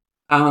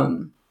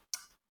um,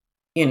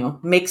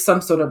 make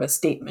some sort of a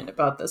statement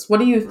about this. What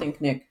do you think,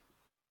 Nick?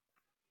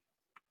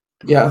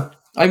 Yeah.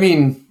 I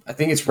mean, I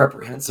think it's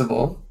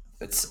reprehensible.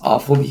 It's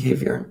awful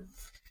behavior.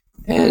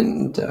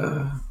 And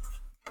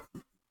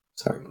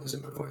sorry, I'm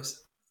losing my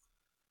voice.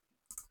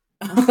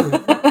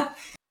 I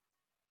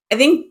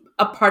think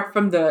apart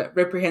from the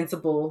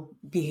reprehensible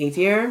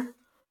behavior,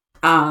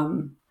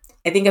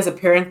 I think as a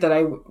parent that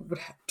I would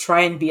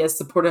try and be as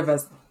supportive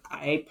as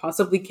I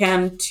possibly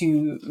can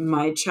to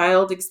my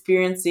child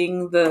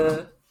experiencing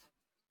the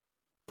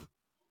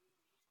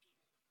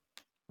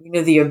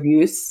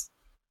abuse.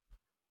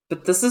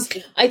 But this is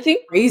I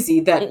think crazy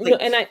that no, like,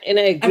 and I and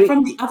agree.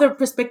 from the other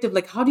perspective,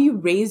 like how do you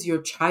raise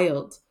your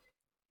child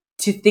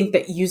to think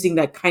that using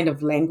that kind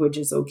of language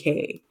is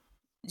okay?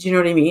 Do you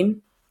know what I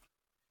mean?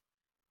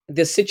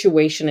 The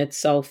situation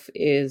itself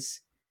is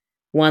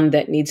one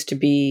that needs to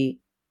be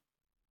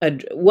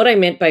what I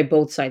meant by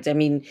both sides. I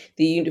mean,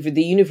 the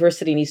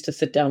university needs to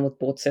sit down with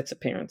both sets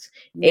of parents.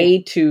 Yeah.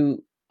 A,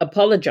 to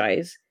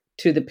apologize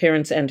to the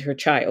parents and her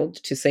child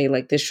to say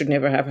like this should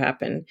never have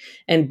happened,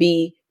 and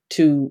B,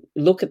 to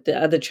look at the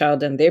other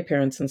child and their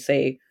parents and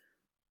say,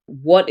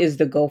 what is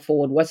the go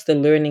forward? What's the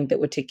learning that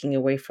we're taking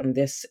away from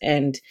this?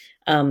 And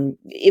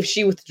if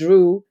she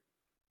withdrew,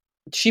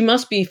 she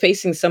must be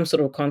facing some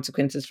sort of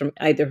consequences from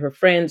either her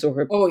friends or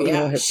her, Oh you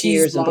know, yeah, her she's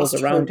peers and those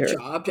lost her around her.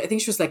 job. I think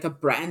she was like a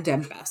brand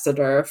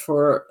ambassador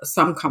for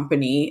some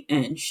company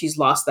and she's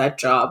lost that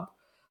job.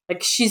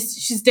 Like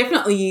she's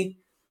definitely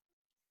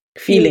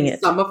Feeling feeling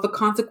it. some of the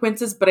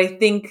consequences, but I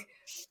think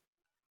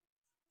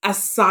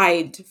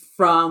aside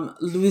from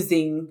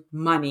losing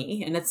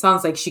money, and it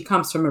sounds like she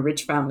comes from a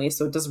rich family,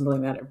 so it doesn't really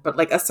matter. But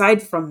like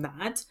aside from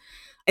that,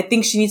 I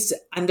think she needs to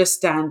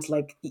understand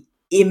like the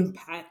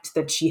impact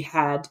that she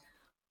had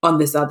on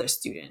this other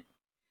student.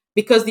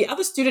 Because the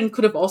other student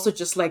could have also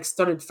just like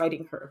started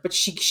fighting her, but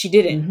she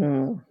didn't.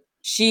 Hmm.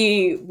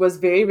 She was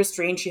very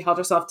restrained. She held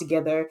herself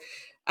together.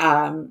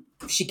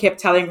 She kept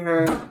telling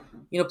her,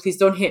 please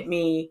don't hit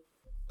me.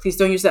 Please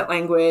don't use that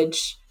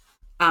language.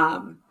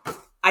 Um,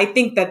 I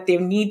think that there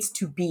needs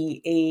to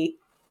be a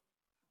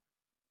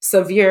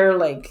severe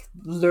like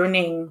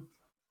learning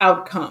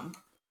outcome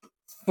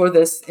for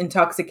this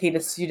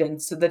intoxicated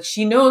student so that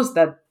she knows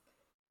that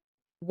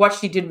what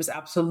she did was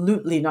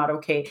absolutely not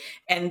okay.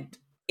 And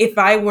if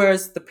I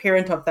was the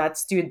parent of that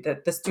student,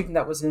 that the student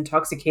that was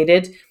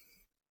intoxicated,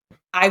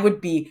 I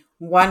would be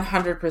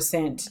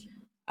 100%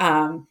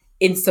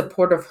 in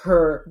support of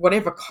her,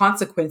 whatever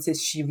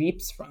consequences she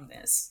reaps from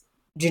this.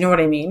 Do you know what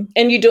I mean?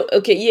 And you don't,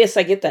 okay, yes,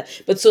 I get that.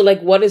 But so, like,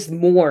 what is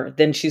more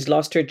than she's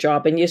lost her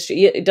job? And yes,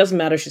 it doesn't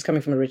matter. She's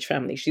coming from a rich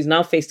family. She's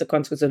now faced the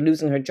consequence of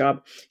losing her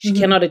job. She Mhm.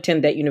 cannot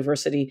attend that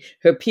university.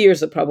 Her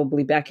peers are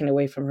probably backing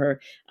away from her.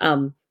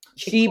 It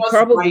She caused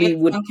probably riots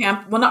would, on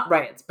camp. Well, not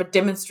riots, but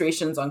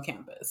demonstrations on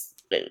campus.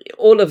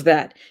 all of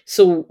that.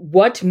 So,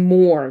 what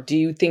more do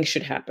you think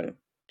should happen?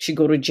 She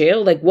go to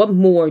jail? Like, what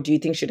more do you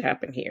think should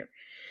happen here?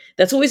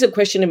 That's always a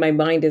question in my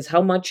mind, is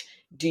how much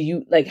do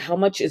you like, how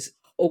much is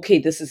okay,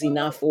 this is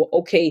enough, or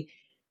okay.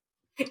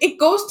 It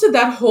goes to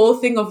that whole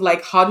thing of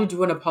like how to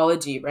do an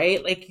apology,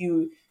 right? Like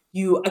you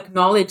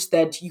acknowledge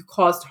that you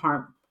caused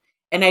harm,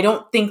 and I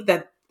don't think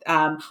that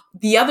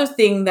the other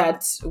thing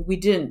that we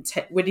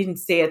didn't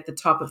say at the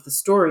top of the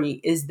story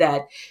is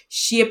that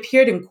she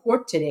appeared in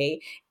court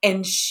today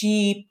and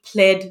she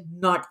pled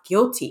not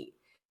guilty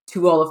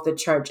to all of the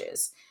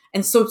charges.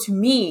 And so to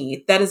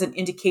me, that is an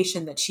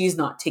indication that she's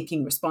not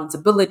taking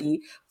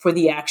responsibility for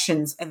the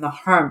actions and the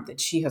harm that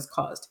she has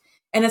caused.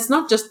 And it's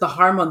not just the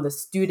harm on the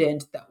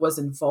student that was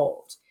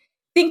involved.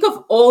 Think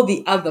of all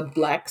the other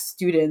Black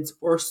students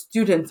or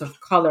students of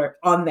color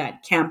on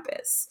that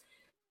campus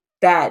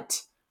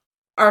that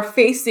are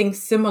facing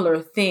similar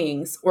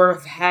things or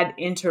have had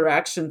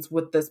interactions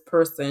with this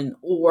person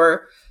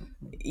or,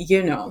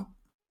 you know,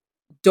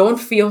 don't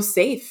feel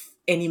safe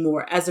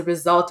anymore as a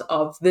result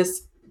of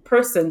this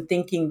person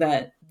thinking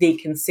that they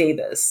can say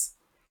this.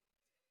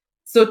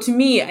 So to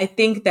me, I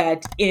think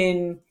that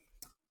in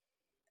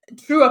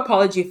true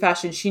apology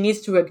fashion, she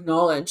needs to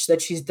acknowledge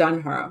that she's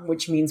done harm,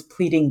 which means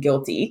pleading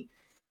guilty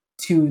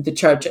to the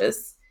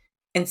charges.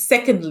 And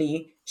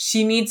secondly,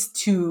 she needs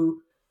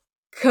to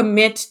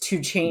commit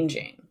to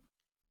changing,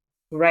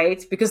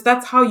 right? Because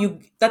that's how you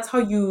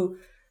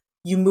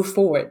move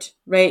forward,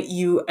 right?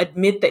 You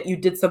admit that you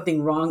did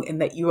something wrong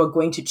and that you are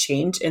going to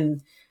change,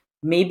 and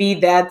maybe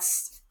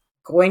that's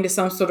going to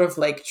some sort of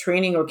like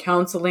training or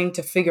counseling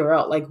to figure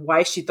out like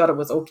why she thought it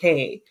was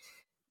okay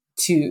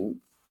to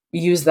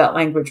use that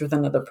language with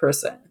another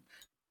person.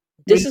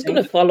 What do This you is going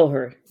think? to follow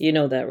her. You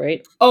know that,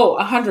 right? Oh,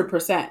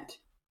 100%.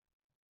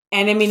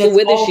 And I mean, So it's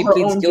whether all she her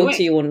pleads own doing.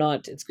 guilty or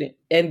not, it's good.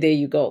 And there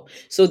you go.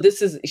 So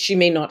this is, she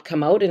may not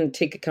come out and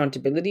take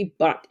accountability,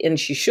 but, and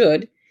she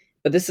should,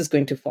 but this is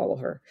going to follow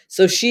her.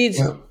 So she's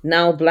Yeah.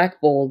 now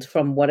blackballed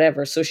from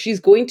whatever. So she's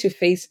going to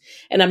face,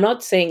 and I'm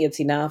not saying it's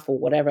enough or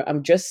whatever.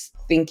 I'm just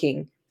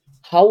thinking,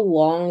 how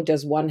long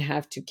does one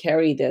have to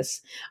carry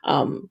this?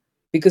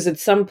 Because at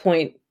some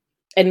point,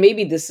 and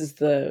maybe this is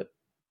the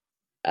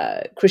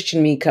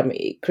Christian me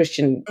coming,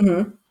 Christian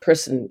Mhm.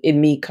 person in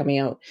me coming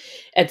out.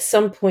 At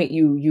some point,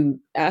 you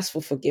ask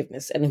for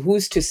forgiveness, and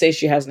who's to say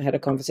she hasn't had a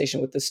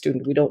conversation with the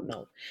student? We don't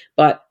know,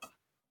 but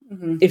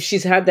Mhm. if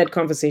she's had that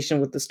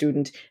conversation with the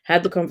student,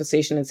 had the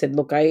conversation and said,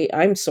 look,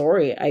 I'm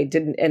sorry, I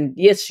didn't, and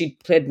yes, she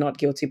pled not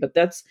guilty, but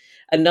that's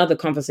another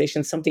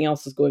conversation. Something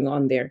else is going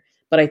on there.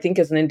 But I think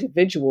as an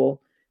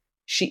individual,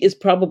 she is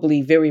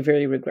probably very,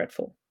 very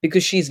regretful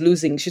because she's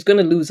going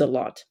to lose a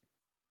lot.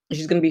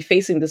 She's going to be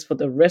facing this for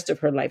the rest of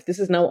her life. This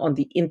is now on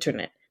the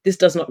internet. This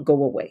does not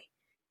go away.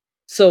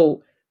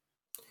 So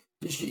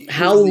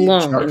how Who's the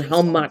long and charges how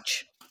on?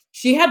 much?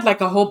 She had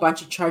like a whole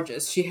bunch of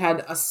charges. She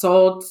had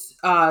assault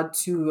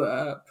to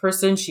a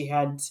person. She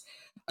had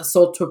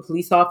assault to a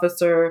police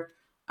officer.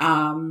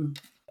 Um,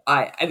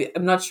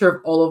 I'm not sure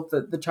of all of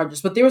the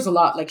charges, but there was a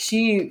lot. Like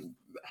she's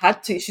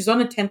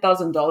on a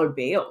 $10,000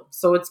 bail,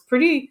 so it's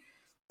pretty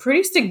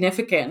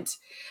significant.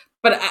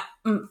 But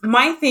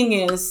my thing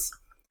is,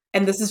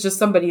 and this is just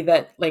somebody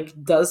that like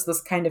does this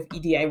kind of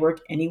EDI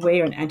work anyway,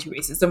 or an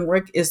anti-racism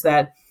work, is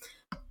that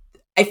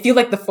I feel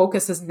like the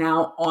focus is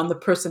now on the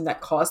person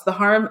that caused the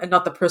harm and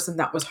not the person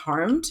that was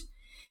harmed.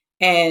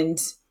 And,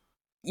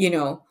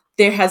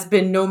 there has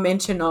been no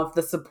mention of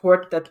the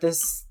support that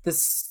this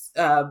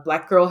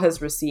Black girl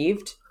has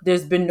received.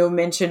 There's been no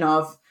mention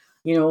of,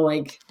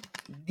 like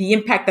the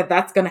impact that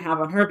that's going to have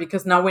on her,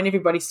 because now when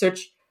everybody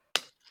search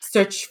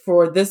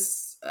for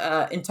this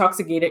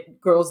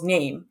intoxicated girl's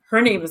name,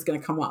 her name is going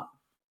to come up.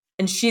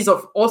 And she's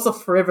also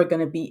forever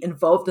going to be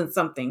involved in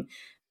something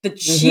that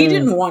she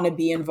didn't want to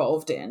be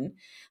involved in.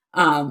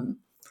 And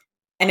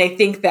I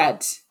think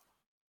that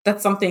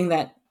that's something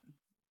that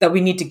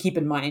we need to keep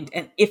in mind.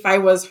 And if I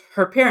was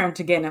her parent,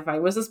 again, if I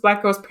was this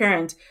Black girl's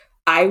parent,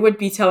 I would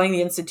be telling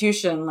the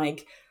institution,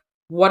 like,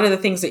 what are the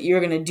things that you're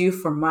going to do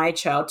for my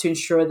child to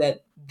ensure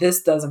that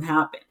this doesn't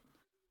happen?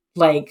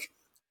 Like,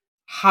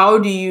 how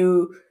do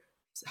you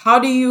how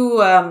do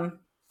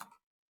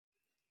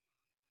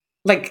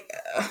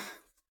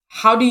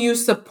you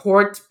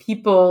support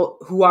people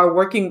who are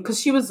working? Because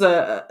she was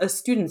a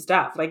student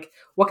staff. Like,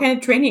 what kind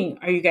of training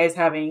are you guys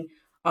having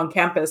on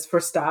campus for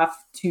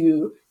staff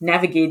to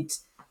navigate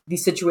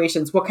these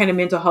situations? What kind of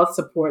mental health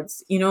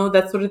supports,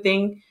 that sort of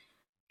thing?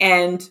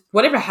 And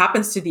whatever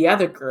happens to the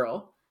other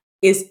girl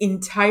is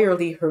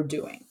entirely her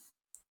doing.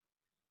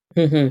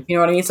 Mm-hmm. You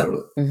know what I mean?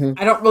 So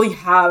I don't really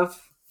have,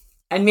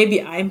 and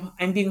maybe I'm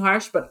being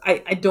harsh, but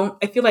I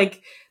feel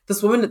like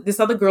this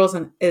other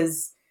girl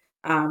is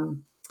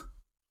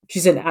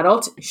she's an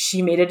adult.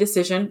 She made a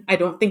decision. I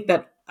don't think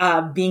that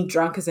being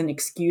drunk is an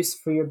excuse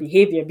for your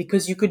behavior,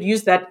 because you could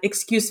use that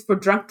excuse for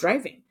drunk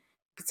driving.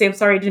 You could say, I'm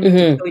sorry, I didn't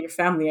mean to kill your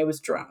family. I was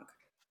drunk.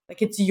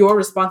 Like, it's your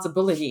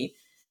responsibility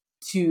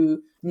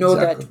to know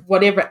that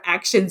whatever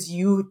actions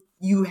you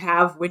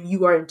have when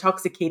you are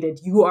intoxicated,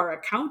 you are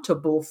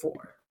accountable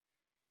for.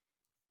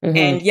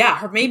 And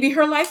yeah, maybe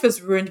her life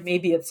is ruined,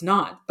 maybe it's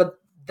not, but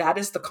that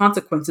is the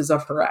consequences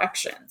of her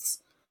actions.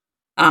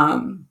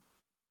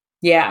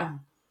 Yeah.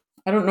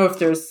 I don't know if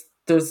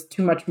there's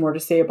too much more to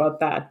say about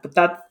that, but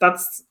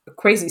that's a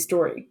crazy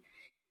story.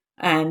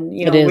 And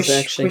wish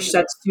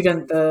that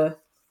student the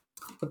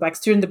Black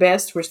student the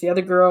best. Wish the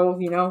other girl,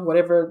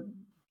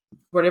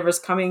 whatever's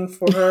coming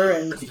for her.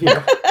 And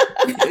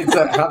it's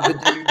a have the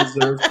day you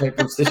deserve type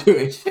of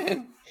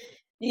situation.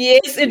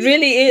 Yes, it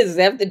really is.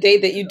 Have the day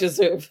that you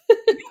deserve.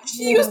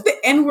 She used the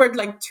N-word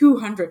like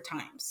 200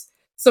 times.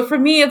 So for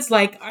me, it's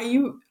like, are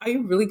you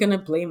really gonna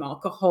blame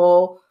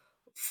alcohol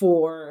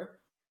for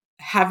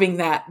having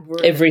that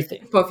word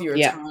everything of your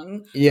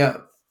tongue?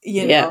 Yeah.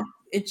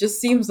 It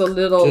just seems a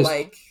little just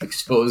like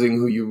exposing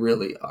who you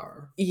really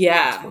are.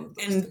 Yeah.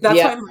 And that's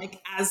why I'm like,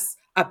 as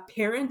a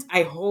parent,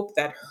 I hope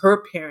that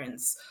her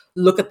parents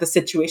look at the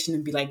situation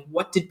and be like,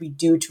 what did we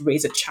do to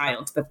raise a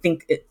child that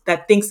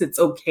thinks it's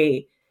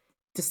okay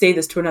to say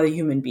this to another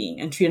human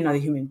being and treat another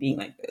human being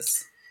like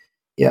this?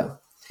 Yeah.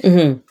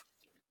 Mm-hmm.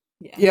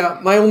 Yeah.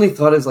 My only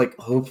thought is like,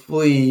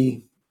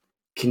 hopefully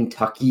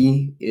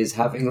Kentucky is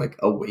having like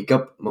a wake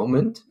up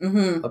moment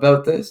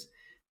about this,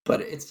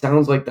 but it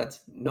sounds like that's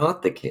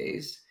not the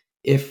case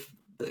if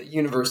the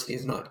university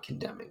is not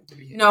condemning the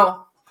behavior.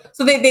 No.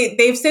 So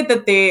they've said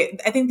that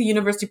I think the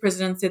university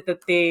president said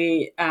that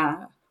they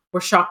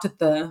were shocked at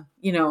the,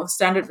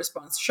 standard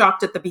response,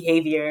 shocked at the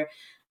behavior,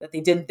 that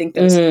they didn't think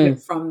that a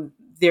student from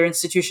their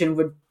institution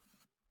would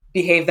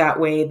behave that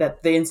way,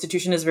 that the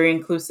institution is very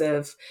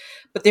inclusive,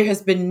 but there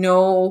has been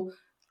no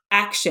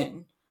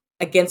action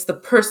against the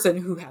person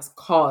who has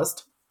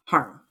caused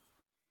harm.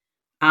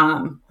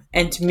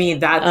 And to me,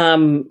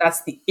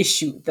 that's the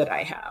issue that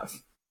I have.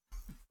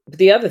 But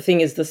the other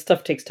thing is, this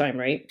stuff takes time,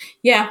 right?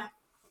 Yeah.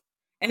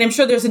 And I'm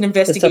sure there's an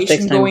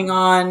investigation going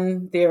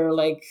on. They're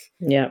like,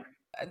 yeah.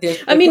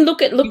 I mean,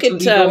 look at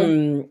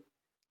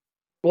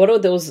what are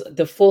those?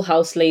 The Full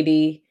House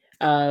lady,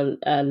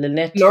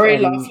 Lynette, Lori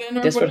Loughlin,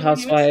 or Desperate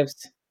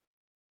Housewives.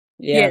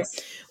 Yeah. Yes.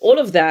 All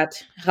of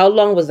that. How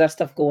long was that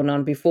stuff going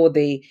on before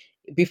they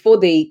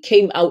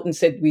came out and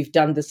said, we've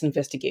done this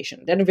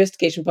investigation? That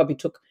investigation probably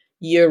took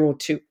a year or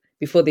two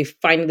before they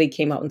finally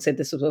came out and said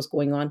this was what's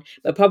going on.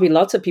 But probably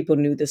lots of people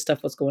knew this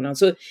stuff was going on.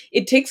 So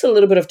it takes a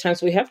little bit of time.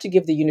 So we have to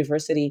give the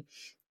university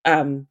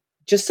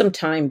just some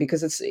time,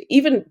 because it's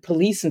even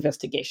police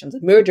investigations,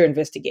 a murder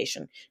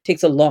investigation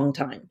takes a long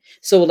time.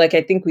 So like,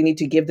 I think we need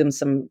to give them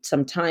some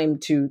time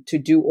to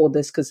do all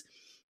this, because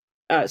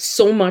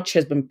so much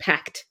has been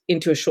packed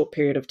into a short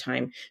period of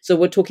time. So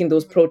we're talking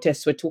those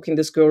protests, we're talking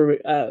this girl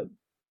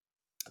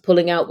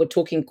pulling out, we're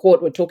talking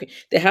court,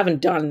 they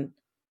haven't done,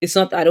 it's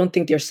not, I don't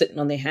think they're sitting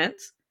on their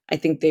hands. I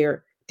think they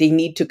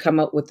need to come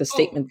up with a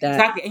statement that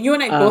exactly. And you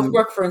and I both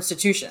work for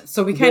institutions,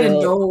 so we kind of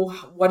know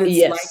what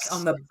it's like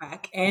on the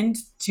back end,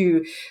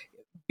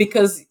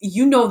 because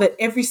you know that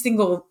every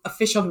single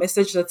official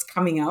message that's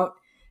coming out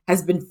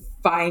has been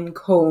fine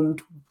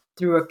combed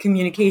through a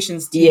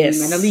communications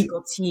team and a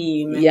legal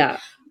team.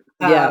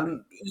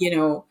 And, you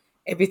know,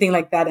 everything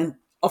like that. And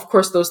of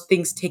course, those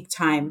things take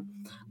time.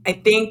 I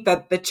think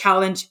that the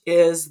challenge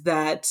is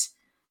that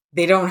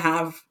they don't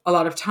have a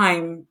lot of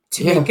time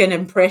to make an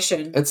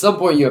impression. At some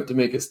point, you have to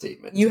make a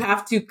statement. You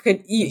have to.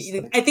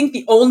 I think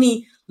the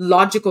only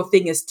logical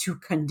thing is to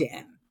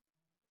condemn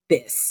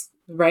this,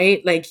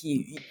 right? Like,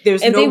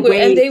 there's no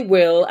way. And they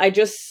will. I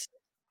just,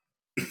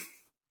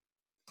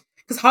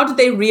 because how did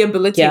they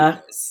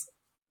rehabilitate this?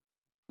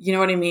 You know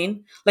what I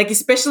mean? Like,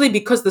 especially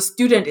because the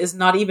student is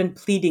not even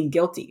pleading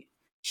guilty;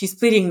 she's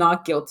pleading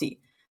not guilty.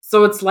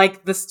 So it's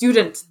like the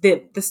student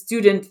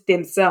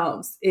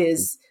themselves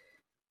is.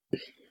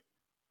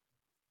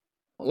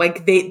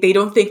 Like they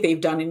don't think they've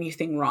done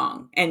anything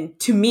wrong. And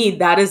to me,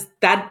 that is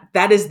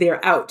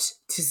their out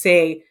to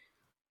say,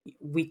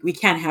 we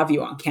can't have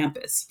you on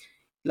campus.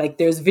 Like,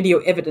 there's video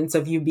evidence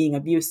of you being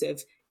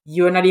abusive.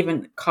 You're not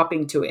even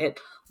copping to it.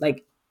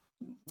 Like,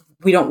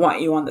 we don't want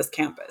you on this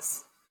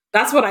campus.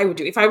 That's what I would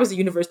do. If I was a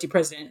university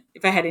president,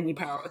 if I had any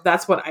power,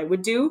 that's what I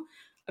would do,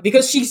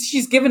 because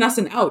she's given us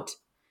an out.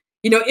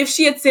 You know, if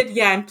she had said,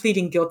 yeah, I'm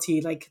pleading guilty,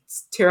 like,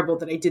 it's terrible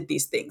that I did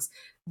these things,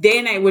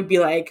 then I would be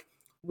like,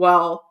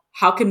 well,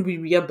 how can we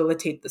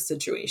rehabilitate the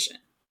situation?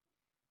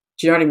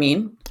 Do you know what I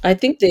mean? I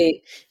think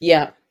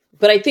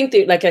but I think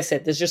like I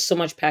said, there's just so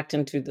much packed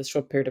into this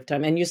short period of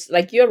time. And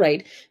you're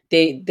right.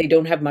 They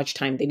don't have much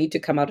time. They need to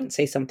come out and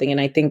say something. And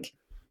I think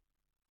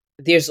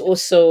there's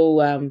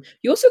also,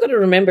 you also got to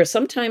remember,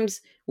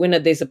 sometimes when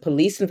there's a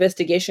police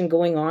investigation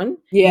going on,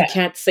 you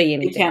can't say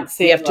anything. You can't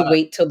say You have to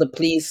wait till the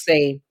police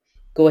say,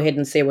 go ahead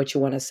and say what you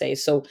want to say.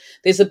 So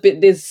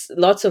there's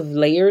lots of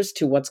layers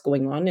to what's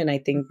going on. And I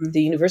think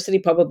the university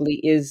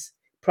probably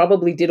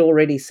did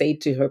already say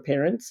to her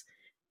parents,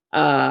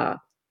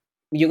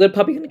 you're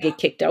probably going to get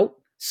kicked out.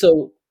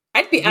 So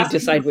I'd be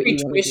asking for free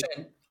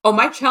tuition. Oh,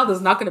 my child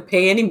is not going to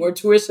pay any more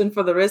tuition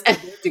for the rest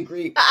of their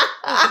degree.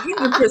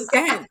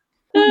 100%.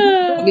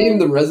 Name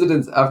the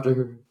residents after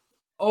her.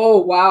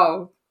 Oh,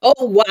 wow.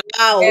 Oh,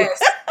 wow. Yes.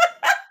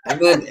 And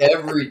then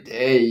every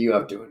day you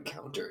have to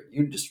encounter it.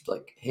 You just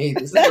like, hey,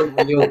 this is a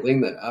real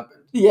thing that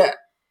happened. Yeah.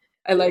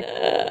 I like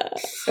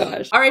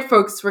gosh. All right,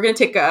 folks, we're going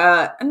to take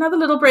another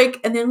little break,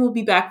 and then we'll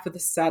be back for the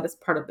saddest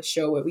part of the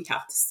show where we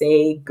have to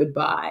say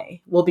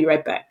goodbye. We'll be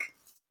right back.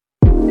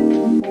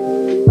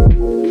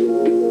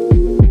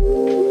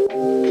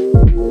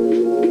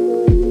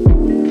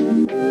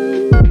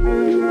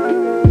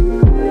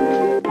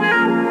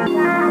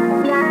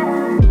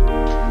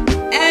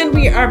 And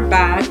we are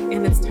back,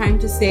 and it's time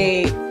to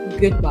say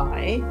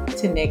goodbye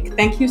to Nick.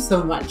 Thank you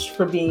so much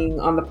for being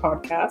on the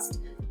podcast.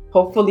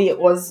 Hopefully it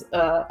was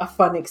a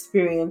fun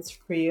experience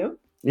for you.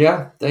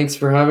 Yeah, thanks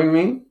for having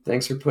me.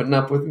 Thanks for putting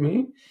up with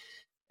me.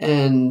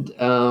 And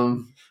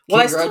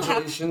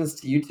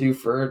congratulations to you two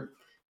for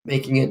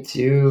making it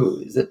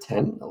to, is it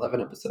 10,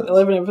 11 episodes?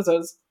 11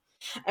 episodes.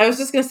 I was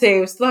just going to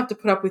say, I still have to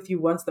put up with you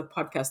once the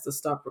podcast has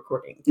stopped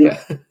recording. Yeah.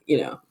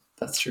 You know.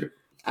 That's true.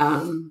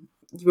 You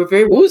were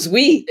very... Who's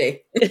we?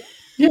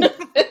 Yeah.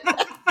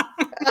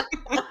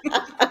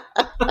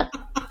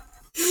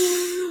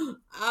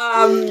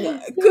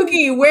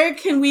 Cookie, where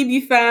can we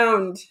be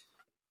found?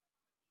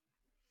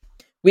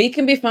 We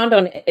can be found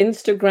on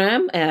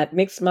Instagram at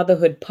Mixed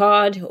Motherhood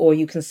Pod, or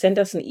you can send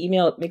us an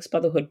email at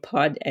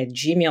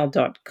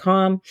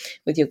mixedmotherhoodpod@gmail.com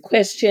with your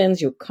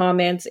questions, your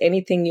comments,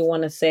 anything you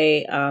want to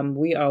say.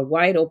 We are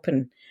wide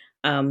open.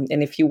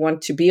 And if you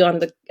want to be on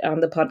the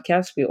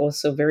podcast, we're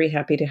also very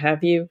happy to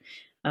have you.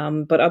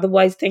 But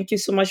otherwise, thank you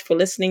so much for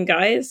listening,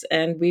 guys.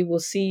 And we will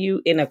see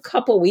you in a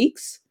couple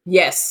weeks.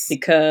 Yes.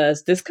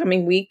 Because this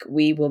coming week,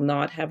 we will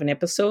not have an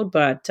episode,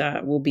 but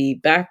we'll be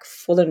back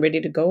full and ready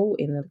to go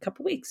in a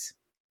couple weeks.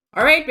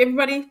 All right,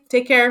 everybody.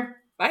 Take care.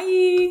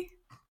 Bye.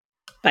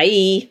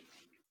 Bye.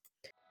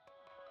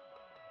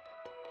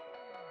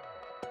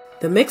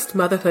 The Mixed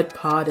Motherhood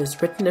Pod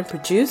is written and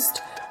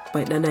produced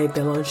by Nanae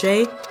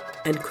Belanger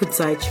and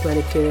Kudzai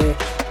Chimanekure.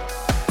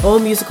 All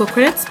musical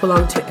credits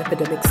belong to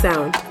Epidemic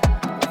Sound.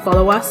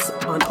 Follow us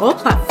on all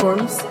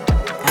platforms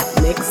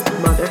at Mixed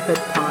Motherhood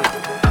Pod.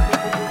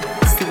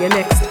 See you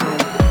next time.